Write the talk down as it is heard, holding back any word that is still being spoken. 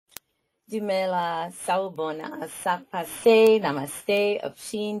Dumela, Saubona, Sakpase, Namaste,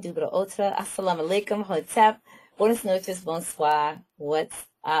 Upshin, Dubra Otra, Assalamu alaikum, Hotep, Buenas noches, bonsoir, what's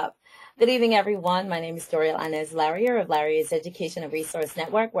up? Good evening, everyone. My name is Doriel Anez Larrier of Larrier's Education and Resource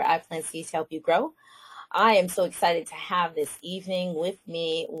Network, where I plant seeds to help you grow. I am so excited to have this evening with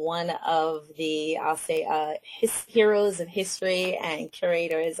me one of the, heroes of history and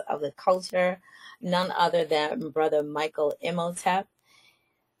curators of the culture, none other than Brother Michael Imhotep.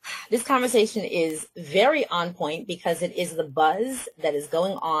 This conversation is very on point because it is the buzz that is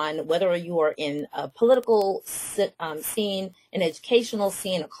going on, whether you are in a political scene, an educational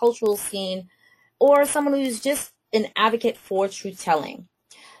scene, a cultural scene, or someone who's just an advocate for truth-telling.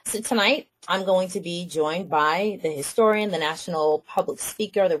 So tonight, I'm going to be joined by the historian, the national public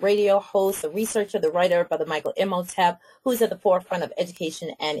speaker, the radio host, the researcher, the writer, Brother Michael Imhotep, who's at the forefront of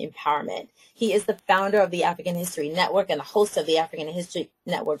education and empowerment. He is the founder of the African History Network and the host of the African History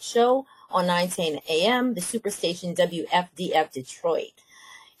Network show on 910 a.m., the superstation WFDF Detroit.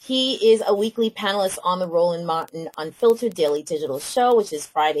 He is a weekly panelist on the Roland Martin Unfiltered Daily Digital Show, which is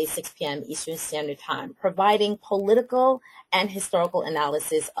Friday, 6 p.m. Eastern Standard Time, providing political and historical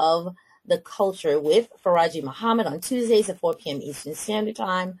analysis of the culture with Faraji Muhammad on Tuesdays at 4 p.m. Eastern Standard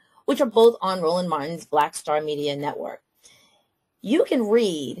Time, which are both on Roland Martin's Black Star Media Network. You can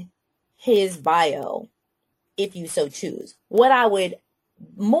read his bio if you so choose. What I would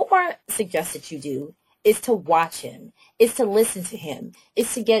more suggest that you do is to watch him, is to listen to him,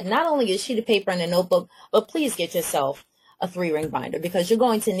 is to get not only a sheet of paper and a notebook, but please get yourself a 3-ring binder because you're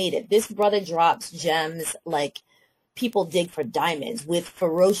going to need it. This brother drops gems like people dig for diamonds, with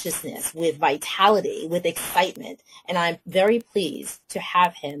ferociousness, with vitality, with excitement. And I'm very pleased to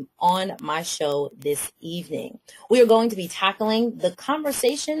have him on my show this evening. We are going to be tackling the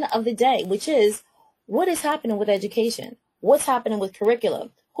conversation of the day, which is what is happening with education? What's happening with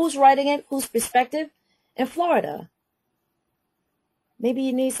curriculum? Who's writing it? Whose perspective? In Florida. Maybe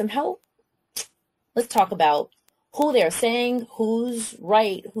you need some help? Let's talk about who they're saying, who's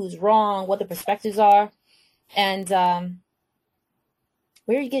right, who's wrong, what the perspectives are, and where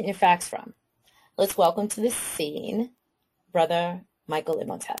are you getting your facts from? Let's welcome to the scene, Brother Michael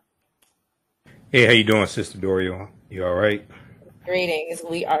Imhotep. Hey, how you doing, Sister Doriel? You all right? Greetings.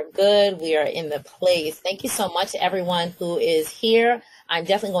 We are good. We are in the place. Thank you so much to everyone who is here. I'm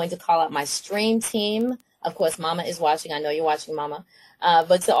definitely going to call out my stream team. Of course, Mama is watching. I know you're watching, Mama.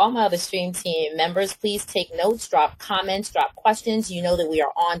 But to all my other stream team members, please take notes, drop comments, drop questions. You know that we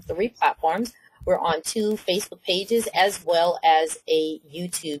are on 3 platforms. We're on 2 Facebook pages as well as a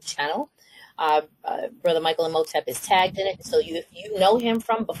YouTube channel. Brother Michael Imhotep is tagged in it. So if you know him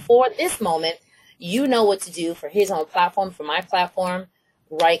from before this moment, you know what to do for his own platform, for my platform.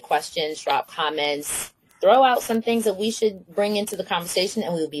 Write questions, drop comments, throw out some things that we should bring into the conversation,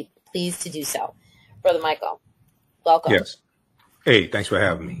 and we'll be pleased to do so. Brother Michael, welcome. Yes. Hey, thanks for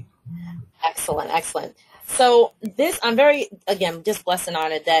having me. Excellent, excellent. So I'm very, again, just blessed and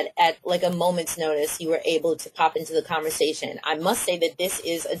honored that at like a moment's notice, you were able to pop into the conversation. I must say that this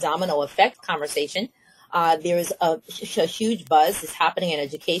is a domino effect conversation. There is a huge buzz that's happening in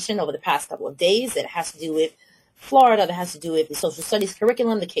education over the past couple of days that has to do with Florida, that has to do with the social studies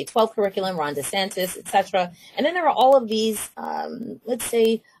curriculum, the K-12 curriculum, Ron DeSantis, etc. And then there are all of these, let's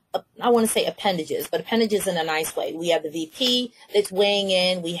say, I want to say appendages, but appendages in a nice way. We have the VP that's weighing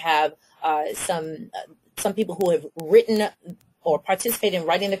in. We have some people who have written or participated in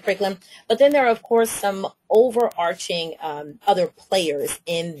writing the curriculum. But then there are, of course, some overarching other players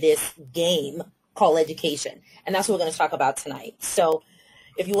in this game called education. And that's what we're going to talk about tonight. So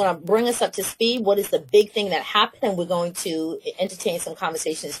if you want to bring us up to speed, what is the big thing that happened? And we're going to entertain some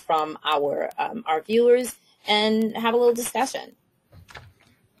conversations from our viewers and have a little discussion.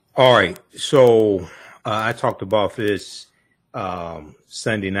 All right. So I talked about this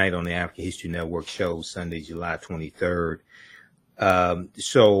Sunday night on the African History Network show, Sunday, July 23rd.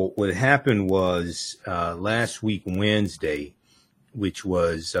 So what happened was last week, Wednesday, which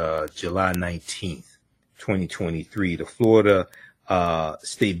was July 19th, 2023, the Florida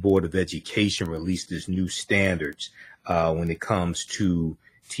State Board of Education released its new standards when it comes to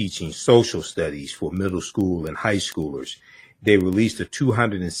teaching social studies for middle school and high schoolers. They released a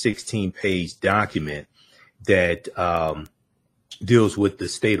 216-page document that deals with the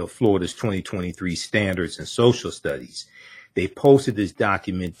state of Florida's 2023 standards in social studies. They posted this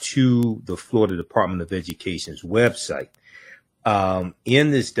document to the Florida Department of Education's website. In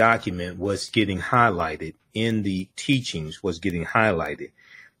this document, what's getting highlighted in the teachings, what's getting highlighted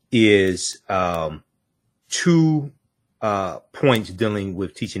is 2 points dealing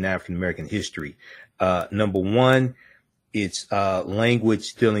with teaching African American history. Number one, it's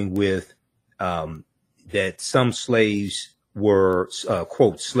language dealing with that some slaves were,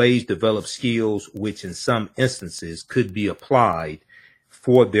 quote, slaves developed skills which in some instances could be applied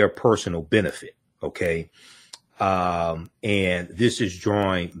for their personal benefit. Okay. And this is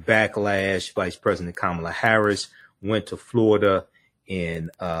drawing backlash. Vice President Kamala Harris went to Florida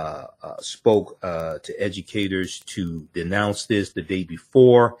and spoke to educators to denounce this the day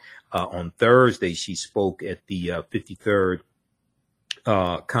before. On Thursday, she spoke at the 53rd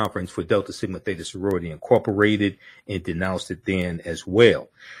conference for Delta Sigma Theta Sorority Incorporated and denounced it then as well.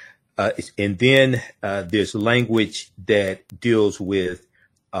 And then there's language that deals with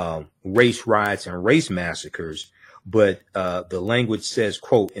race riots and race massacres, but the language says,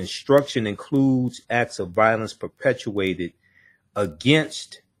 quote, instruction includes acts of violence perpetuated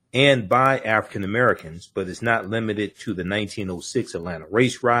against and by African Americans, but is not limited to the 1906 Atlanta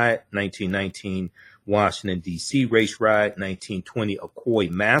race riot, 1919 Washington, D.C. race riot, 1920 Ocoee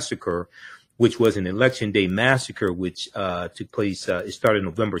massacre, which was an election day massacre, which took place, it started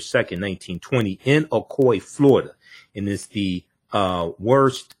November 2nd, 1920 in Ocoee, Florida. And it's the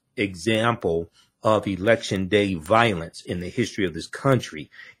worst example of election day violence in the history of this country.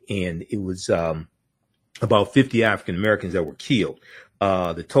 And it was about 50 African Americans that were killed.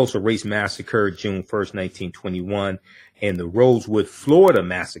 The Tulsa Race Massacre, June 1st, 1921, and the Rosewood, Florida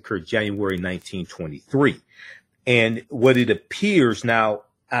Massacre, January 1923. And what it appears now,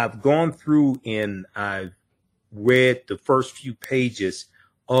 I've gone through and I've read the first few pages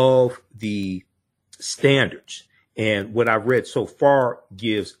of the standards. And what I've read so far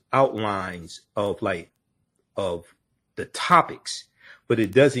gives outlines of the topics, but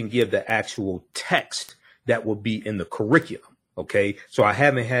it doesn't give the actual text that will be in the curriculum. Okay, so I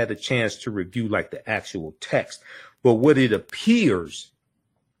haven't had a chance to review like the actual text, but what it appears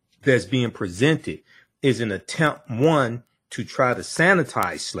that's being presented is an attempt, one, to try to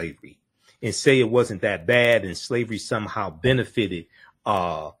sanitize slavery and say it wasn't that bad and slavery somehow benefited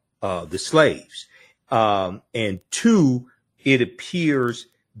the slaves. And two, it appears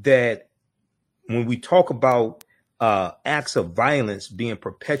that when we talk about acts of violence being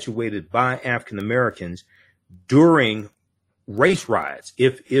perpetuated by African Americans during race riots,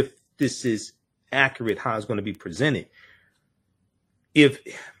 if this is accurate how it's going to be presented, if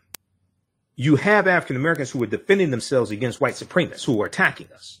you have African Americans who are defending themselves against white supremacists who are attacking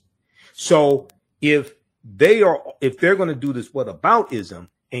us, so if they're going to do this whataboutism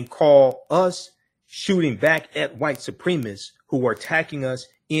and call us shooting back at white supremacists who are attacking us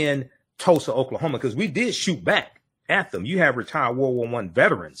in Tulsa, Oklahoma, because we did shoot back at them. You have retired World War I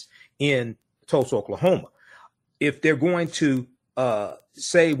veterans in Tulsa, Oklahoma. If they're going to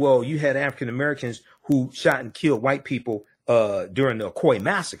say, well, you had African Americans who shot and killed white people during the Ocoee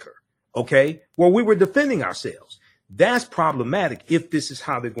massacre, okay, well, we were defending ourselves. That's problematic if this is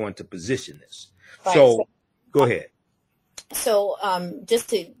how they're going to position this. Right. So go ahead. So just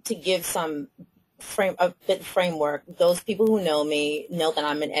to give some framework, those people who know me know that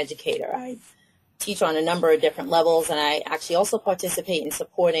I'm an educator. I teach on a number of different levels, and I actually also participate in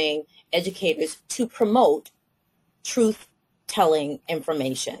supporting educators to promote truth-telling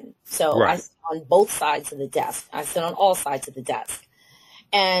information. So right. I sit on both sides of the desk. I sit on all sides of the desk.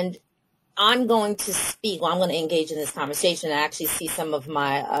 And I'm going to speak, I'm going to engage in this conversation. I actually see some of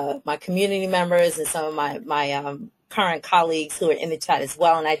my my community members and some of my current colleagues who are in the chat as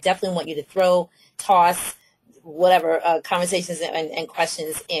well. And I definitely want you to toss whatever conversations and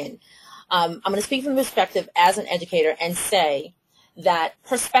questions in. I'm going to speak from the perspective as an educator and say that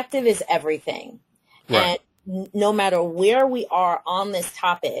perspective is everything. Right. And no matter where we are on this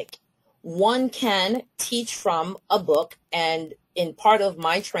topic, one can teach from a book. And in part of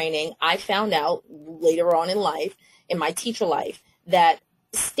my training, I found out later on in life, in my teacher life, that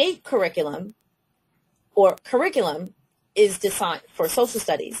state curriculum or curriculum is designed for social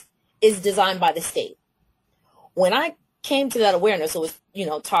studies is designed by the state. When I came to that awareness, it was,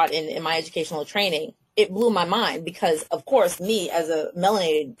 taught in my educational training, it blew my mind because, of course, me as a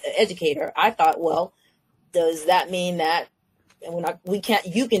melanated educator, I thought, well, does that mean that, and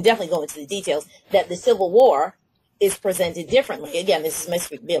you can definitely go into the details, that the Civil War is presented differently. Again, this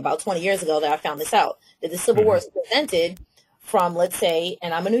must be about 20 years ago that I found this out, that the Civil War is presented from, let's say,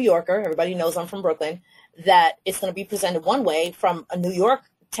 and I'm a New Yorker, everybody knows I'm from Brooklyn, that it's going to be presented one way from a New York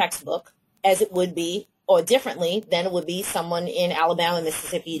textbook as it would be, or differently than it would be someone in Alabama,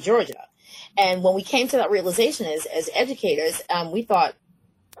 Mississippi, Georgia. And when we came to that realization as educators, we thought,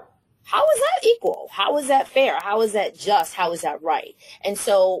 how is that equal? How is that fair? How is that just? How is that right? And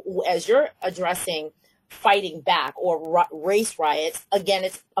so as you're addressing fighting back or race riots, again,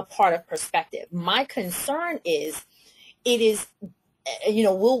 it's a part of perspective. My concern is it is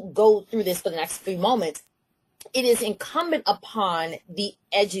we'll go through this for the next few moments. It is incumbent upon the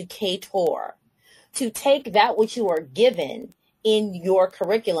educator to take that which you are given in your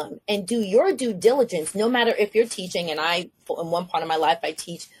curriculum and do your due diligence, no matter if you're teaching. And in one part of my life, I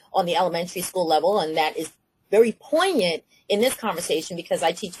teach on the elementary school level, and that is very poignant in this conversation because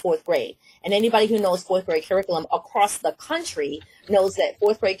I teach fourth grade. And anybody who knows fourth grade curriculum across the country knows that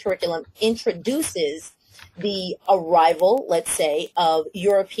fourth grade curriculum introduces the arrival, let's say, of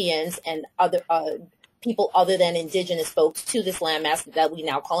Europeans and other people other than indigenous folks to this landmass that we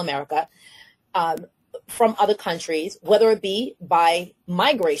now call America, from other countries, whether it be by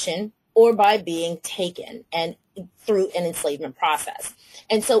migration or by being taken and through an enslavement process.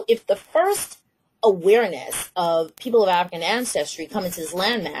 And so if the first awareness of people of African ancestry coming to this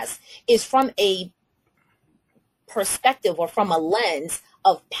landmass is from a perspective or from a lens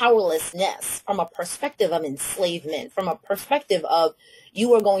of powerlessness, from a perspective of enslavement, from a perspective of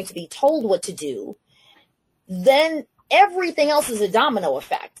you are going to be told what to do, then everything else is a domino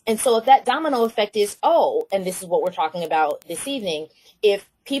effect. And so if that domino effect is, and this is what we're talking about this evening, if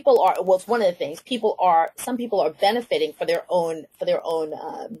people are, well, it's one of the things, some people are benefiting for their own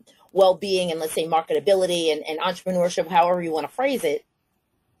well-being and, let's say, marketability and entrepreneurship, however you want to phrase it,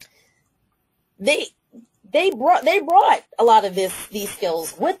 they brought a lot of these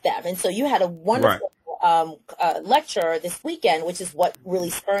skills with them. And so you had a wonderful lecture this weekend, which is what really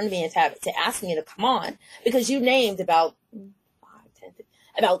spurred me to ask me to come on, because you named about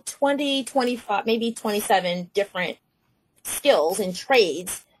 20, 25, maybe 27 different skills and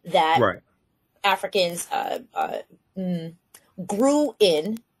trades that Africans grew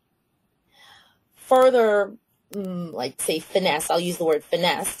in. Further, like say finesse, I'll use the word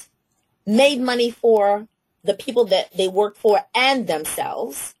finesse, made money for the people that they worked for and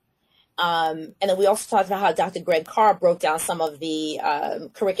themselves. And then we also talked about how Dr. Greg Carr broke down some of the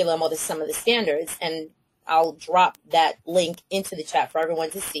curriculum or some of the standards, and I'll drop that link into the chat for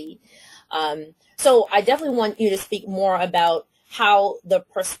everyone to see. So I definitely want you to speak more about how the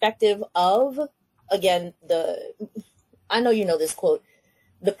perspective of, again, I know you know this quote,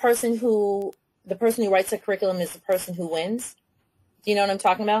 the person who writes a curriculum is the person who wins. Do you know what I'm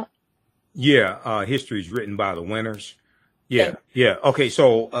talking about? Yeah, history is written by the winners. Yeah. Okay,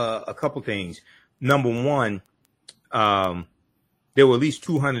 so a couple things. Number one, there were at least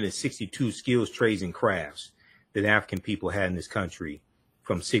 262 skills, trades, and crafts that African people had in this country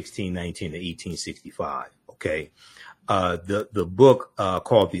from 1619 to 1865. Okay. The book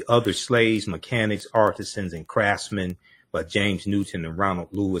called The Other Slaves, Mechanics, Artisans, and Craftsmen by James Newton and Ronald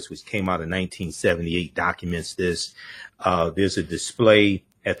Lewis, which came out in 1978, documents this. There's a display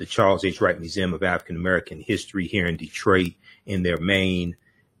at the Charles H. Wright Museum of African American History here in Detroit in their main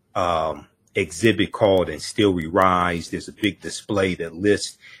exhibit called And Still We Rise. There's a big display that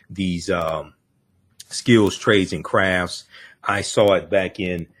lists these skills, trades, and crafts. I saw it back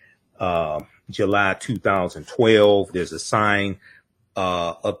in July 2012. There's a sign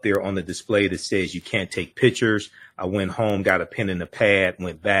up there on the display that says you can't take pictures. I went home, got a pen and a pad,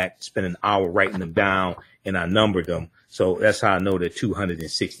 went back, spent an hour writing them down, and I numbered them. So that's how I know they're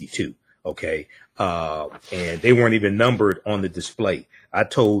 262. Okay. And they weren't even numbered on the display. I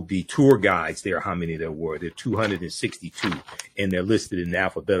told the tour guides there how many there were. There are 262, and they're listed in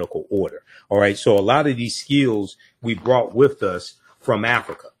alphabetical order. All right. So a lot of these skills we brought with us from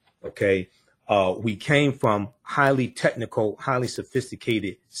Africa. Okay. We came from highly technical, highly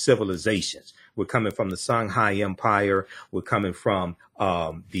sophisticated civilizations. We're coming from the Songhai Empire. We're coming from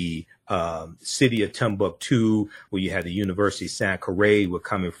the city of Timbuktu, where you had the University of Sankore. We're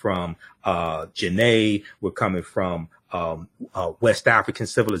coming from Janae. We're coming from West African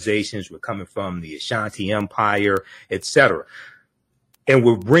civilizations. We're coming from the Ashanti Empire, etc. And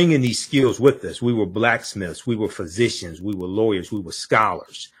we're bringing these skills with us. We were blacksmiths. We were physicians. We were lawyers. We were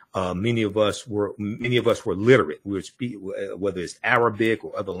scholars. Many of us were literate. We were whether it's Arabic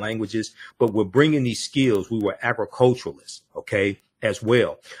or other languages, but we're bringing these skills. We were agriculturalists, okay, as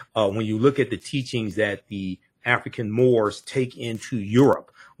well. When you look at the teachings that the African Moors take into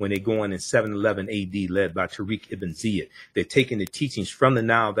Europe when they go in 711 AD, led by Tariq ibn Ziyad, they're taking the teachings from the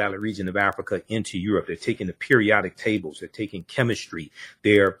Nile Valley region of Africa into Europe. They're taking the periodic tables. They're taking chemistry.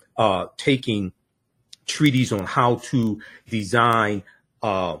 They're taking treaties on how to design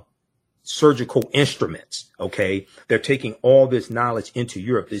surgical instruments. Okay. They're taking all this knowledge into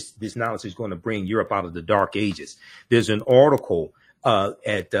Europe. This knowledge is going to bring Europe out of the dark ages. There's an article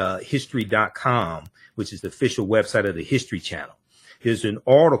at history.com, which is the official website of the History Channel. There's an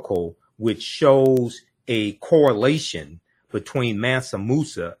article which shows a correlation between Mansa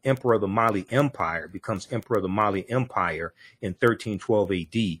Musa, emperor of the Mali Empire, becomes emperor of the Mali Empire in 1312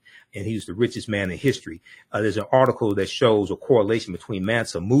 AD, and he's the richest man in history. There's an article that shows a correlation between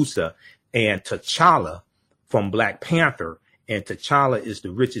Mansa Musa and T'Challa from Black Panther, and T'Challa is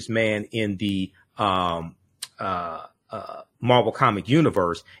the richest man in the Marvel comic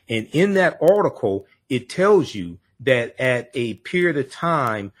universe. And in that article, it tells you that at a period of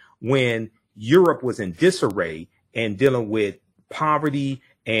time when Europe was in disarray and dealing with poverty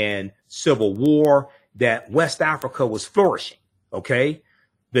and civil war, that West Africa was flourishing. Okay.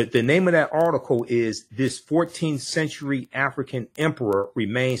 The name of that article is "This 14th Century African Emperor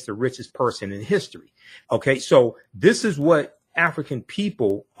Remains the Richest Person in History." Okay. So this is what African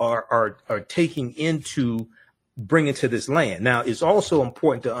people are taking into bringing to this land. Now, it's also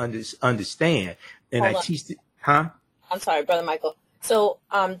important to understand, and I teach I'm sorry, Brother Michael. So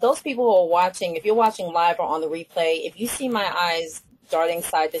those people who are watching, if you're watching live or on the replay, if you see my eyes darting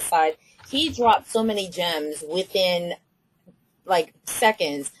side to side, he dropped so many gems within like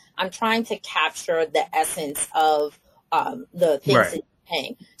seconds. I'm trying to capture the essence of the things that you're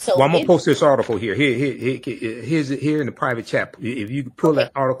saying. So I'm gonna post this article here. Here's here in the private chat. If you pull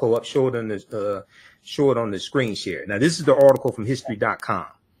that article up, show it on the screen share. Now, this is the article from history.com.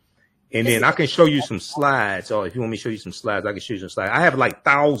 And then I can show you some slides. Or if you want me to show you some slides, I can show you some slides. I have like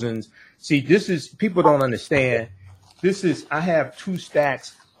thousands. See, this is, people don't understand. I have 2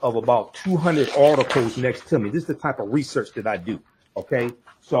 stacks of about 200 articles next to me. This is the type of research that I do. Okay.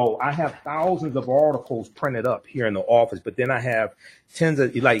 So I have thousands of articles printed up here in the office, but then I have tens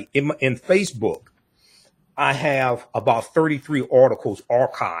of, like in Facebook, I have about 33 articles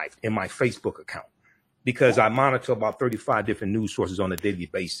archived in my Facebook account, because I monitor about 35 different news sources on a daily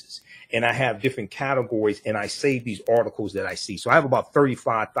basis. And I have different categories, and I save these articles that I see. So I have about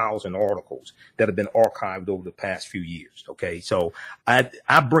 35,000 articles that have been archived over the past few years. Okay. So I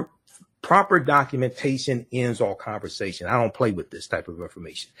bring proper documentation ends all conversation. I don't play with this type of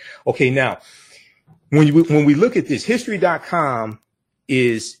information. Okay. Now, when we look at this, history.com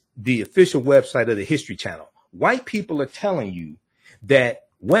is the official website of the History Channel. White people are telling you that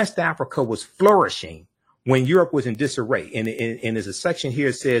West Africa was flourishing when Europe was in disarray. And there's a section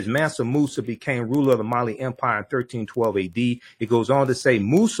here that says Mansa Musa became ruler of the Mali Empire in 1312 AD. It goes on to say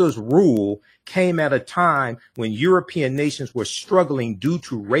Musa's rule came at a time when European nations were struggling due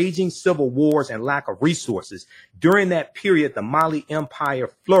to raging civil wars and lack of resources. During that period, the Mali Empire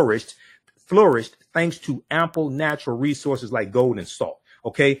flourished thanks to ample natural resources like gold and salt.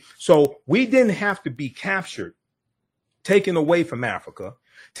 Okay, so we didn't have to be captured, taken away from Africa,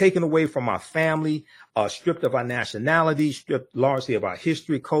 taken away from our family, stripped of our nationality, stripped largely of our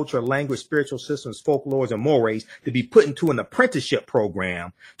history, culture, language, spiritual systems, folklores, and mores, to be put into an apprenticeship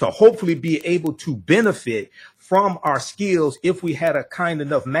program to hopefully be able to benefit from our skills if we had a kind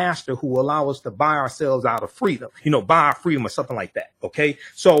enough master who will allow us to buy ourselves out of freedom, buy our freedom or something like that. Okay,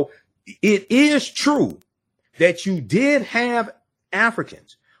 so it is true that you did have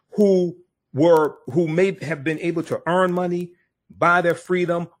Africans who may have been able to earn money, buy their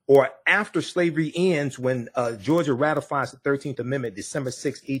freedom, or after slavery ends, when Georgia ratifies the 13th Amendment, December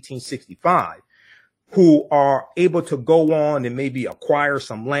 6, 1865, who are able to go on and maybe acquire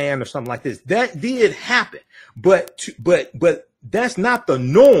some land or something like this. That did happen, but that's not the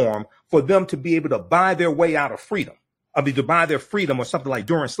norm for them to be able to buy their way out of freedom. To buy their freedom or something like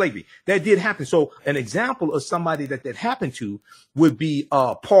during slavery. That did happen. So an example of somebody that happened to would be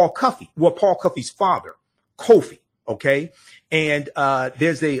Paul Cuffey. Well, Paul Cuffey's father, Kofi. Okay. And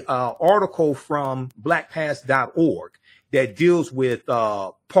there's a article from blackpast.org that deals with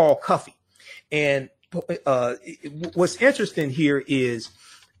Paul Cuffey. And what's interesting here is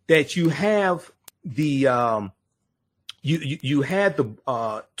that you have the you had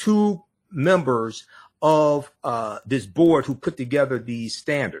the 2 members of this board who put together these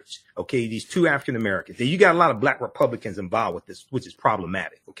standards. Okay, these 2 African Americans. You got a lot of Black Republicans involved with this, which is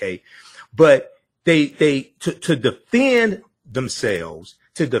problematic. Okay, but they to defend themselves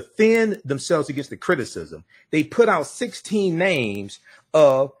against the criticism, they put out 16 names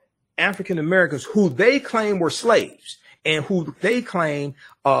of African Americans who they claim were slaves and who they claim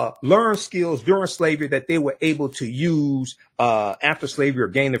learned skills during slavery that they were able to use after slavery or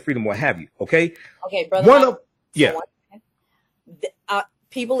gain their freedom, what have you. Okay. Okay, brother.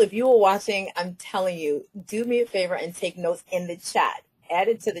 People, if you were watching, I'm telling you, do me a favor and take notes in the chat. Add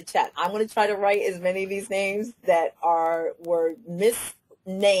it to the chat. I'm going to try to write as many of these names that were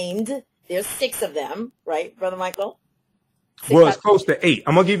misnamed. There's 6 of them, right, Brother Michael? Six Well, it's out. close to 8.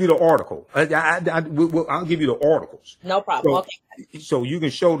 I'm gonna give you the article. I'll give you the articles. No problem. So, Okay. so you can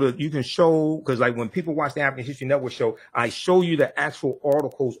show because like when people watch the African History Network show, I show you the actual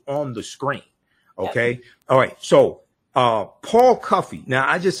articles on the screen. Yep. Okay. All right. So Paul Cuffey. Now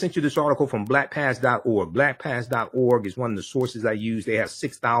I just sent you this article from blackpast.org. Blackpast.org is one of the sources I use. They have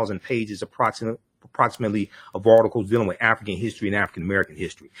 6,000 pages approximately of articles dealing with African history and African American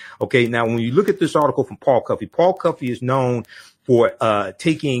history. Okay, now when you look at this article from Paul Cuffey is known for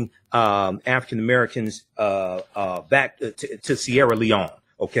taking African Americans back to Sierra Leone.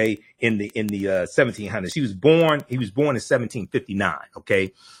 Okay, in the 1700s. He was born in 1759.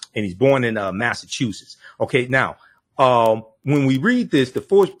 Okay, and he's born in Massachusetts. Okay, now when we read this, the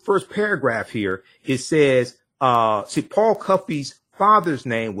first paragraph here, it says, see, Paul Cuffey's father's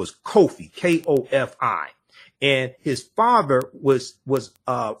name was Kofi, Kofi, and his father was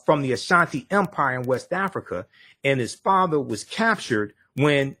from the Ashanti Empire in West Africa, and his father was captured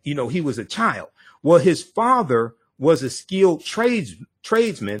when he was a child. Well, his father was a skilled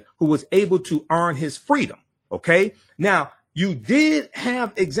tradesman who was able to earn his freedom. Okay, now you did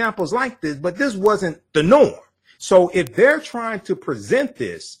have examples like this, but this wasn't the norm. So if they're trying to present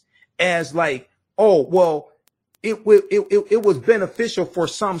this as like, oh well, it was beneficial for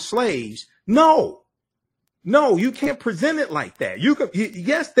some slaves. No, you can't present it like that.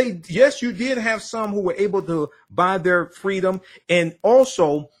 Yes, you did have some who were able to buy their freedom. And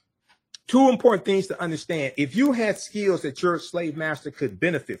also, two important things to understand. If you had skills that your slave master could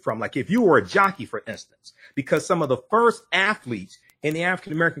benefit from, like if you were a jockey, for instance, because some of the first athletes in the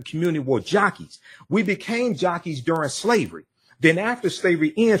African American community were jockeys. We became jockeys during slavery. Then after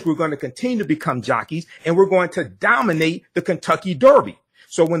slavery ends, we're going to continue to become jockeys, and we're going to dominate the Kentucky Derby.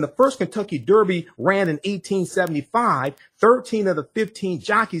 So when the first Kentucky Derby ran in 1875, 13 of the 15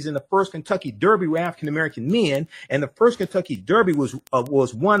 jockeys in the first Kentucky Derby were African-American men, and the first Kentucky Derby was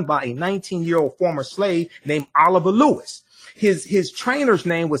won by a 19-year-old former slave named Oliver Lewis. His trainer's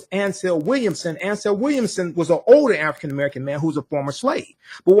name was Ansel Williamson. Ansel Williamson was an older African-American man who was a former slave.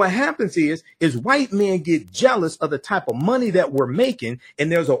 But what happens is white men get jealous of the type of money that we're making,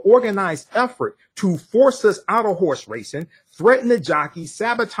 and there's an organized effort to force us out of horse racing, threaten the jockeys,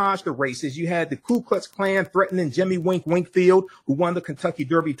 sabotage the races. You had the Ku Klux Klan threatening Jimmy Wink Winkfield, who won the Kentucky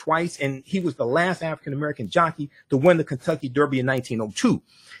Derby twice, and he was the last African-American jockey to win the Kentucky Derby in 1902.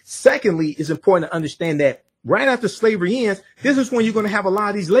 Secondly, it's important to understand that right after slavery ends, this is when you're going to have a lot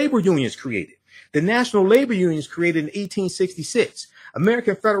of these labor unions created. The National Labor Unions created in 1866.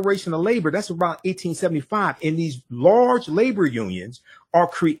 American Federation of Labor, that's about 1875. And these large labor unions are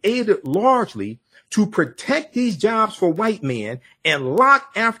created largely to protect these jobs for white men and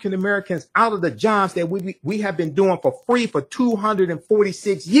lock African Americans out of the jobs that we have been doing for free for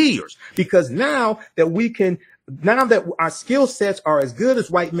 246 years. Because now that our skill sets are as good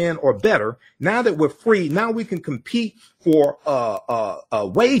as white men or better, now that we're free, now we can compete for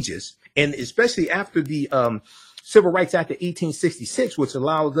wages. And especially after the Civil Rights Act of 1866, which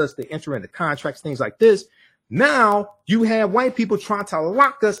allows us to enter into contracts, things like this. Now you have white people trying to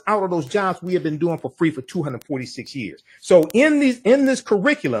lock us out of those jobs we have been doing for free for 246 years. So in this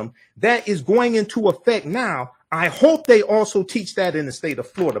curriculum that is going into effect now, I hope they also teach that in the state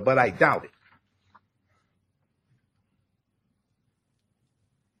of Florida, but I doubt it.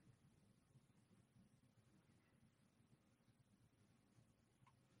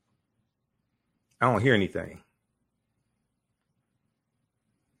 I don't hear anything.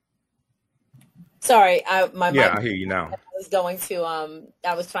 Sorry, I hear you now. was going to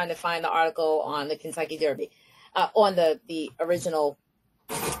I was trying to find the article on the Kentucky Derby, on the original.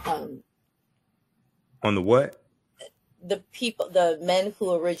 On the what? The men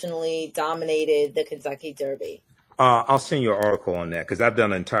who originally dominated the Kentucky Derby. I'll send you an article on that because I've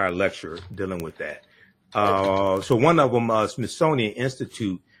done an entire lecture dealing with that. So one of them, Smithsonian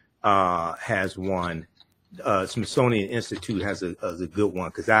Institute has one. Smithsonian Institute has a good one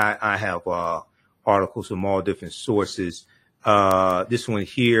because I have articles from all different sources. This one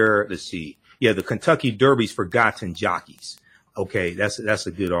here, let's see. Yeah, the Kentucky Derby's Forgotten Jockeys. Okay, that's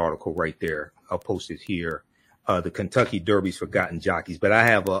a good article right there. I'll post it here. The Kentucky Derby's Forgotten Jockeys. But I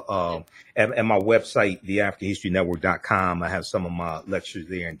have at my website, theafricanhistorynetwork.com, I have some of my lectures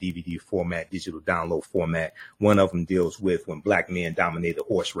there in DVD format, digital download format. One of them deals with when black men dominated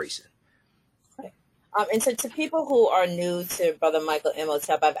horse racing. And so to people who are new to Brother Michael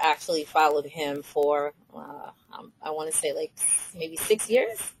Imhotep, I've actually followed him for, I want to say like maybe 6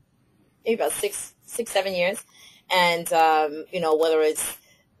 years, maybe about six, 7 years. And, whether it's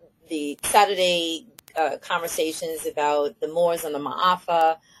the Saturday conversations about the Moors on the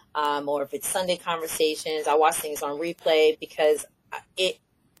Ma'afa, or if it's Sunday conversations. I watch things on replay because it.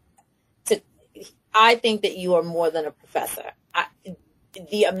 To, I think that you are more than a professor.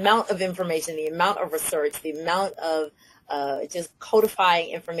 The amount of information, the amount of research, the amount of just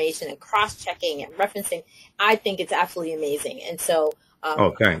codifying information and cross-checking and referencing, I think it's absolutely amazing. And so,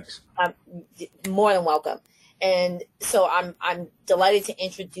 Oh, thanks. I'm more than welcome. And so I'm delighted to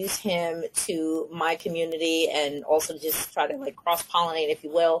introduce him to my community and also just try to like cross-pollinate, if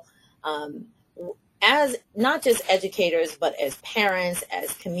you will, as not just educators, but as parents,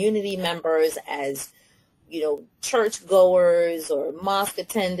 as community members, as church goers or mosque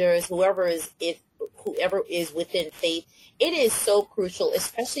attenders, whoever is within faith. It is so crucial,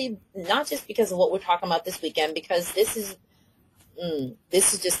 especially not just because of what we're talking about this weekend, because this is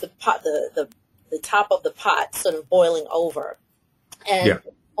just the pot, the top of the pot sort of boiling over. And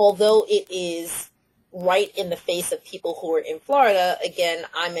although it is right in the face of people who are in Florida, again,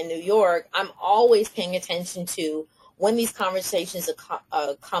 I'm in New York, I'm always paying attention to when these conversations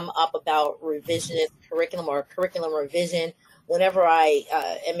come up about revisionist curriculum or curriculum revision. Whenever I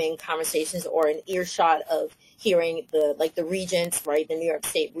am in conversations or in earshot of hearing the regents, right, the New York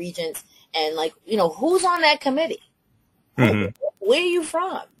State regents, and who's on that committee? Mm-hmm. Where are you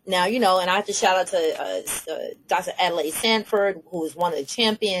from? Now, and I have to shout out to Dr. Adelaide Sanford, who is one of the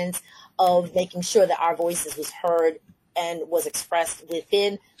champions of making sure that our voices was heard and was expressed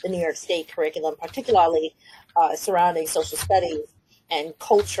within the New York State curriculum, particularly surrounding social studies and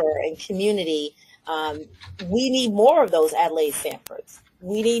culture and community. We need more of those Adelaide Sanfords.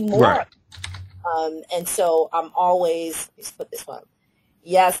 We need more. Right. And so I'm always, let's put this one.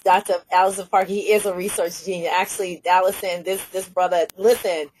 Yes, Dr. Allison Park, he is a research genius. Actually, Allison, this brother,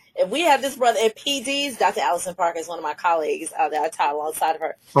 listen, if we had this brother at PD's, Dr. Allison Park is one of my colleagues that I taught alongside of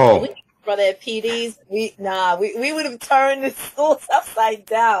her. Oh. If we had this brother at PD's, we would have turned the schools upside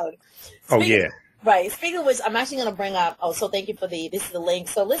down. Right. Speaking of which, I'm actually going to bring up, so thank you for this is the link.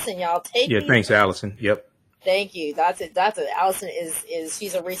 So listen, y'all, thanks, Allison. Yep. Thank you. Dr. Allison is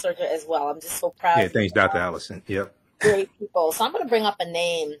she's a researcher as well. I'm just so proud. Yeah, thanks, Dr. Allison. Yep. Great people. So I'm going to bring up a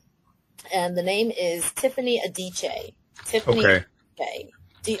name, and the name is Tiffany Adichie. Tiffany. Okay.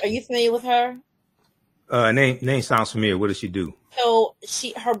 Are you familiar with her? Name sounds familiar. What does she do? So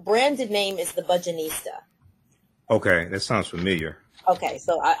her branded name is the Budgetnista. Okay, that sounds familiar. Okay,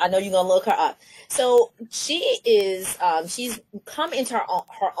 so I know you're gonna look her up. So she is she's come into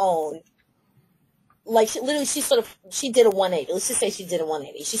her own. Like she did a 180. Let's just say she did a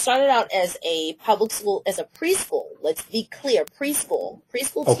 180. She started out as a public school, as a preschool. Let's be clear, preschool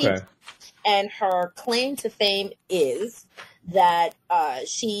teacher. And her claim to fame is that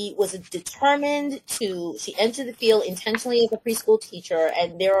she was determined she entered the field intentionally as a preschool teacher.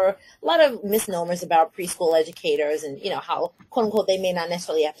 And there are a lot of misnomers about preschool educators and, how, quote unquote, they may not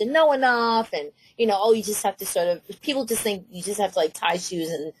necessarily have to know enough. And, you just have to people just think you just have to tie shoes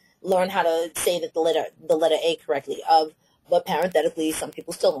and learn how to say that the letter A correctly. But parenthetically, some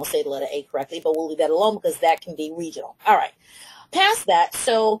people still don't say the letter A correctly, but we'll leave that alone because that can be regional. All right. Past that,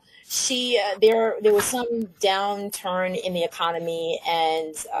 so she there was some downturn in the economy,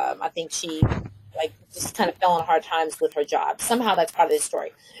 and I think she just kind of fell on hard times with her job. Somehow that's part of the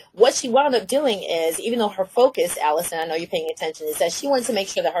story. What she wound up doing is, even though her focus, Allison, I know you're paying attention, is that she wanted to make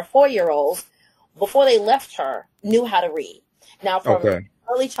sure that her 4-year-olds, before they left her, knew how to read. Now, from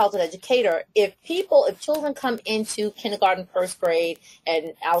early childhood educator, if children come into kindergarten, first grade,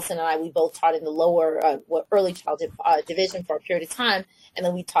 and Allison and I, we both taught in the lower early childhood division for a period of time, and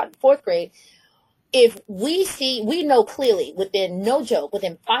then we taught in 4th grade. If we know clearly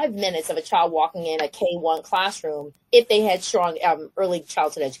within 5 minutes of a child walking in a K1 classroom, if they had strong early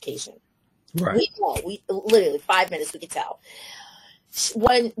childhood education. Right. We literally 5 minutes we could tell.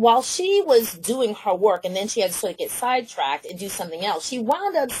 While she was doing her work, and then she had to sort of get sidetracked and do something else, she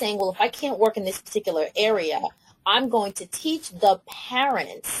wound up saying, well, if I can't work in this particular area, I'm going to teach the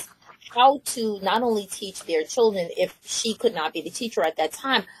parents how to not only teach their children if she could not be the teacher at that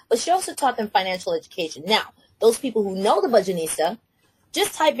time, but she also taught them financial education. Now, those people who know the Budgetnista,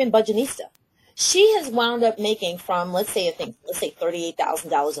 just type in Budgetnista. She has wound up making from, let's say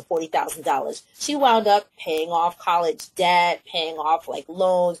 $38,000 or $40,000. She wound up paying off college debt, paying off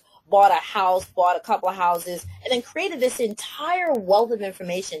loans, bought a house, bought a couple of houses, and then created this entire wealth of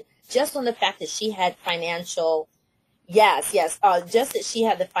information just on the fact that she had just that she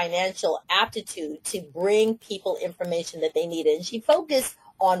had the financial aptitude to bring people information that they needed. And she focused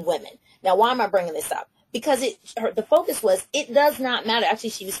on women. Now, why am I bringing this up? Because the focus was, it does not matter. Actually,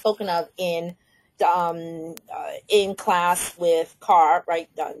 she was spoken of in class with Carr, right?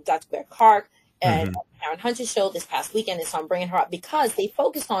 Dr. Bear Clark, and Karen Hunter's show this past weekend, and so I'm bringing her up because they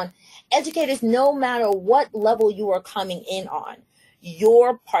focused on educators, no matter what level you are coming in on,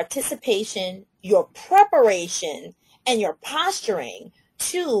 your participation, your preparation, and your posturing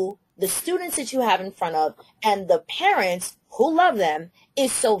to the students that you have in front of and the parents who love them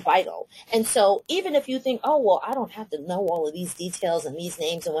is so vital. And so even if you think, oh, well, I don't have to know all of these details and these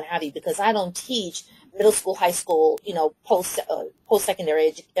names and what have you, because I don't teach middle school, high school,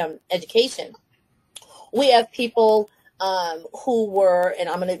 post-secondary education. We have people who were, and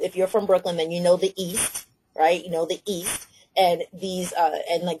if you're from Brooklyn, then you know the East, right? You know the East, and these,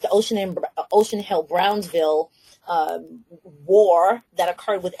 and like the Ocean Hill, Brownsville war that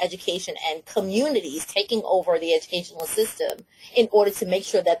occurred with education and communities taking over the educational system in order to make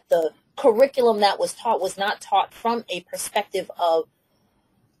sure that the curriculum that was taught was not taught from a perspective of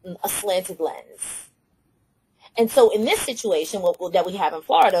a slanted lens. And so in this situation that we have in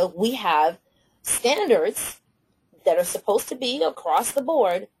Florida, we have standards that are supposed to be across the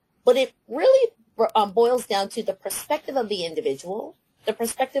board, but it really boils down to the perspective of the individual, the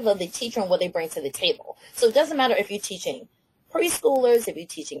perspective of the teacher and what they bring to the table. So it doesn't matter if you're teaching preschoolers, if you're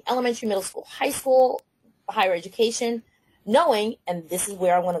teaching elementary, middle school, high school, higher education, knowing, and this is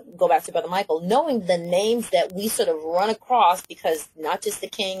where I want to go back to Brother Michael, knowing the names that we sort of run across, because not just the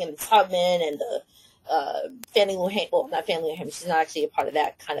King and the Tubman and the Fannie Lou Hamer, well, not Fannie Lou Hamer, she's not actually a part of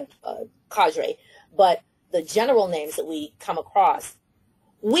that kind of cadre, but the general names that we come across,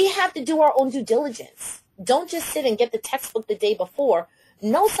 we have to do our own due diligence. Don't just sit and get the textbook the day before.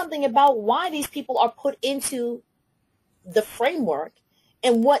 Know something about why these people are put into the framework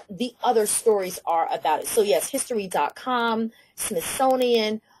and what the other stories are about it. So yes, history.com,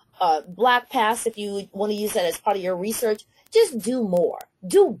 Smithsonian, Black Past, if you want to use that as part of your research, just do more.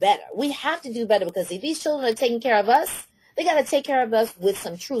 Do better. We have to do better, because if these children are taking care of us, they got to take care of us with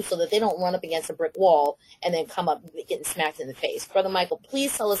some truth so that they don't run up against a brick wall and then come up getting smacked in the face. Brother Michael,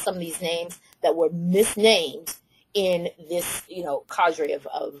 please tell us some of these names that were misnamed in this, cadre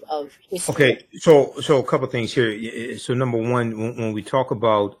of history. Okay, so a couple of things here. So number one, when we talk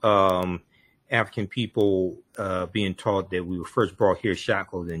about African people being taught that we were first brought here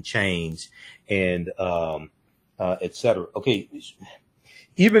shackled and chains and et cetera. Okay,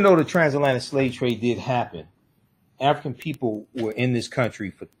 even though the transatlantic slave trade did happen, African people were in this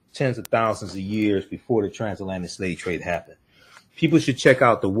country for tens of thousands of years before the transatlantic slave trade happened. People should check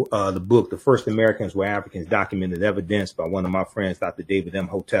out the book, The First Americans Were Africans, Documented Evidence, by one of my friends, Dr. David M.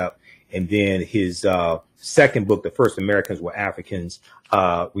 Hotep. And then his second book, The First Americans Were Africans,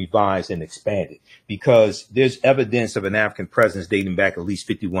 revised and expanded, because there's evidence of an African presence dating back at least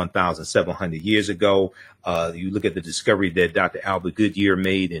 51,700 years ago. You look at the discovery that Dr. Albert Goodyear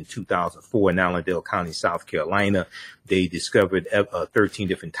made in 2004 in Allendale County, South Carolina. They discovered 13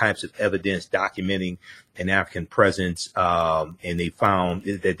 different types of evidence documenting an African presence, and they found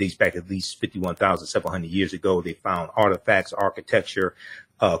that dates back at least 51,700 years ago. They found artifacts, architecture,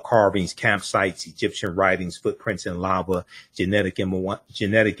 carvings, campsites, Egyptian writings, footprints in lava, genetic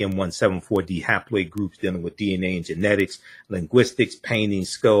M174D haploid groups dealing with DNA and genetics, linguistics, paintings,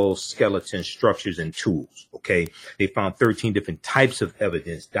 skulls, skeletons, structures, and tools. Okay. They found 13 different types of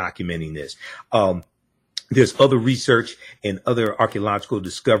evidence documenting this. There's other research and other archaeological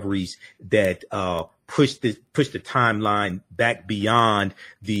discoveries that push the timeline back beyond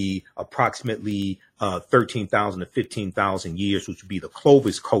the approximately 13,000 to 15,000 years, which would be the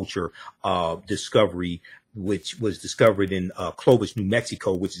Clovis culture discovery, which was discovered in Clovis, New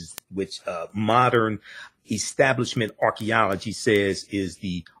Mexico, which modern establishment archaeology says is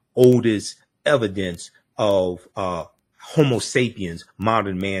the oldest evidence of Homo sapiens,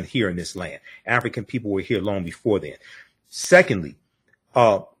 modern man, here in this land. African people were here long before then. Secondly,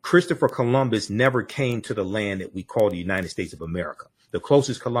 Christopher Columbus never came to the land that we call the United States of America. The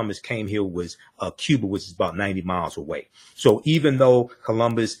closest Columbus came here was Cuba, which is about 90 miles away. So even though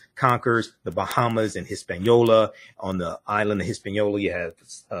Columbus conquers the Bahamas and Hispaniola, on the island of Hispaniola, you have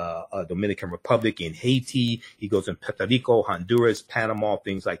a Dominican Republic in Haiti. He goes in Puerto Rico, Honduras, Panama,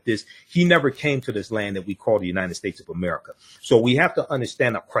 things like this. He never came to this land that we call the United States of America. So we have to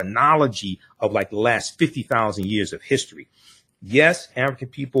understand a chronology of like the last 50,000 years of history. Yes, African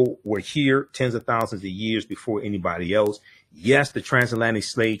people were here tens of thousands of years before anybody else. Yes, the transatlantic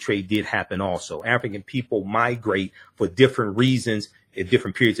slave trade did happen also. African people migrate for different reasons at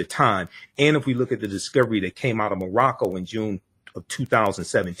different periods of time. And if we look at the discovery that came out of Morocco in June of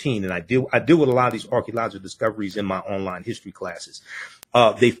 2017, and I deal with a lot of these archaeological discoveries in my online history classes.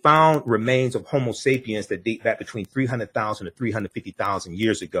 They found remains of Homo sapiens that date back between 300,000 to 350,000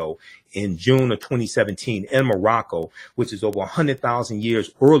 years ago in June of 2017 in Morocco, which is over 100,000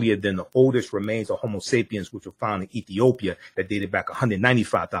 years earlier than the oldest remains of Homo sapiens, which were found in Ethiopia that dated back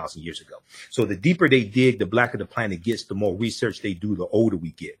 195,000 years ago. So the deeper they dig, the blacker the planet gets, the more research they do, the older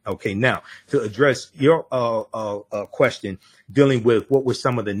we get. Okay, now to address your question dealing with what were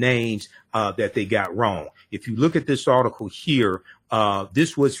some of the names that they got wrong. If you look at this article here,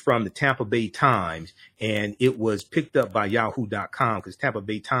 this was from the Tampa Bay Times, and it was picked up by yahoo.com because Tampa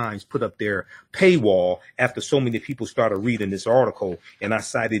Bay Times put up their paywall after so many people started reading this article, and I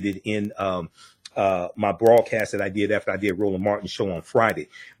cited it in my broadcast that I did after I did Roland Martin's show on Friday.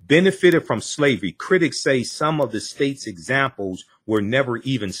 Benefited from slavery. Critics say some of the state's examples were never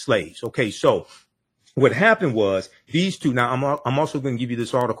even slaves. Okay, so what happened was these two. Now I'm also going to give you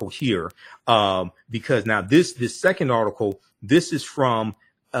this article here because now this second article, this is from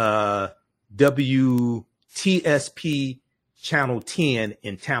WTSP Channel 10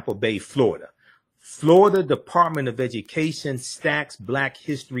 in Tampa Bay, Florida. Florida Department of Education stacks Black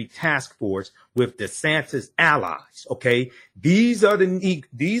History Task Force with DeSantis allies. Okay, these are the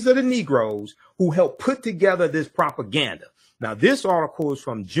Negroes who helped put together this propaganda. Now, this article is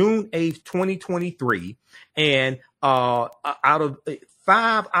from June 8th, 2023, and out of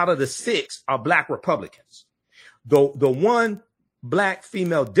 5 out of the 6 are Black Republicans. The one Black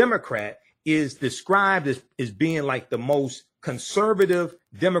female Democrat is described as being like the most conservative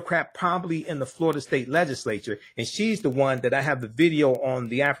Democrat probably in the Florida state legislature. And she's the one that I have the video on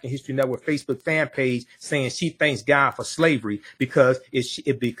the African History Network Facebook fan page saying she thanks God for slavery because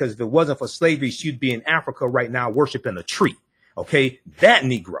if it wasn't for slavery, she'd be in Africa right now worshiping a tree. Okay, that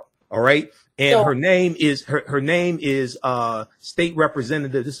Negro. All right. And so, her name is State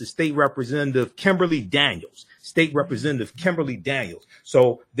Representative. This is State Representative Kimberly Daniels. State Representative Kimberly Daniels.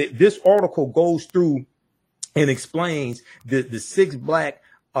 So this article goes through and explains the 6 Black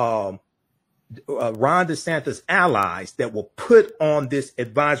Ron DeSantis allies that were put on this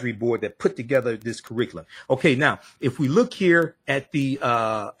advisory board that put together this curriculum. Okay, now if we look here at the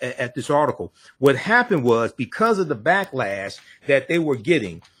at this article, what happened was because of the backlash that they were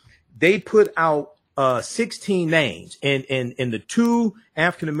getting, they put out 16 names, and the 2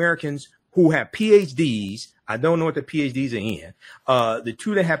 African Americans who have PhDs. I don't know what the PhDs are in. The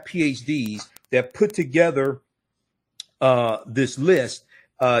 2 that have PhDs that put together this list.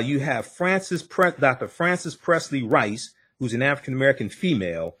 You have Dr. Frances Presley Rice, who's an African-American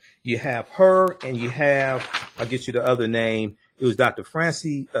female. You have her, and you have, I'll get you the other name. It was Dr.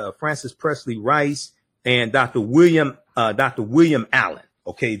 Frances Presley Rice and Dr. William Allen.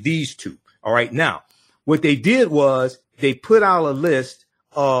 Okay, these 2. All right. Now, what they did was they put out a list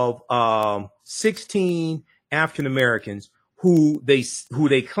of 16 African-Americans who they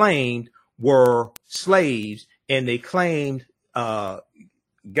claimed were slaves, and they claimed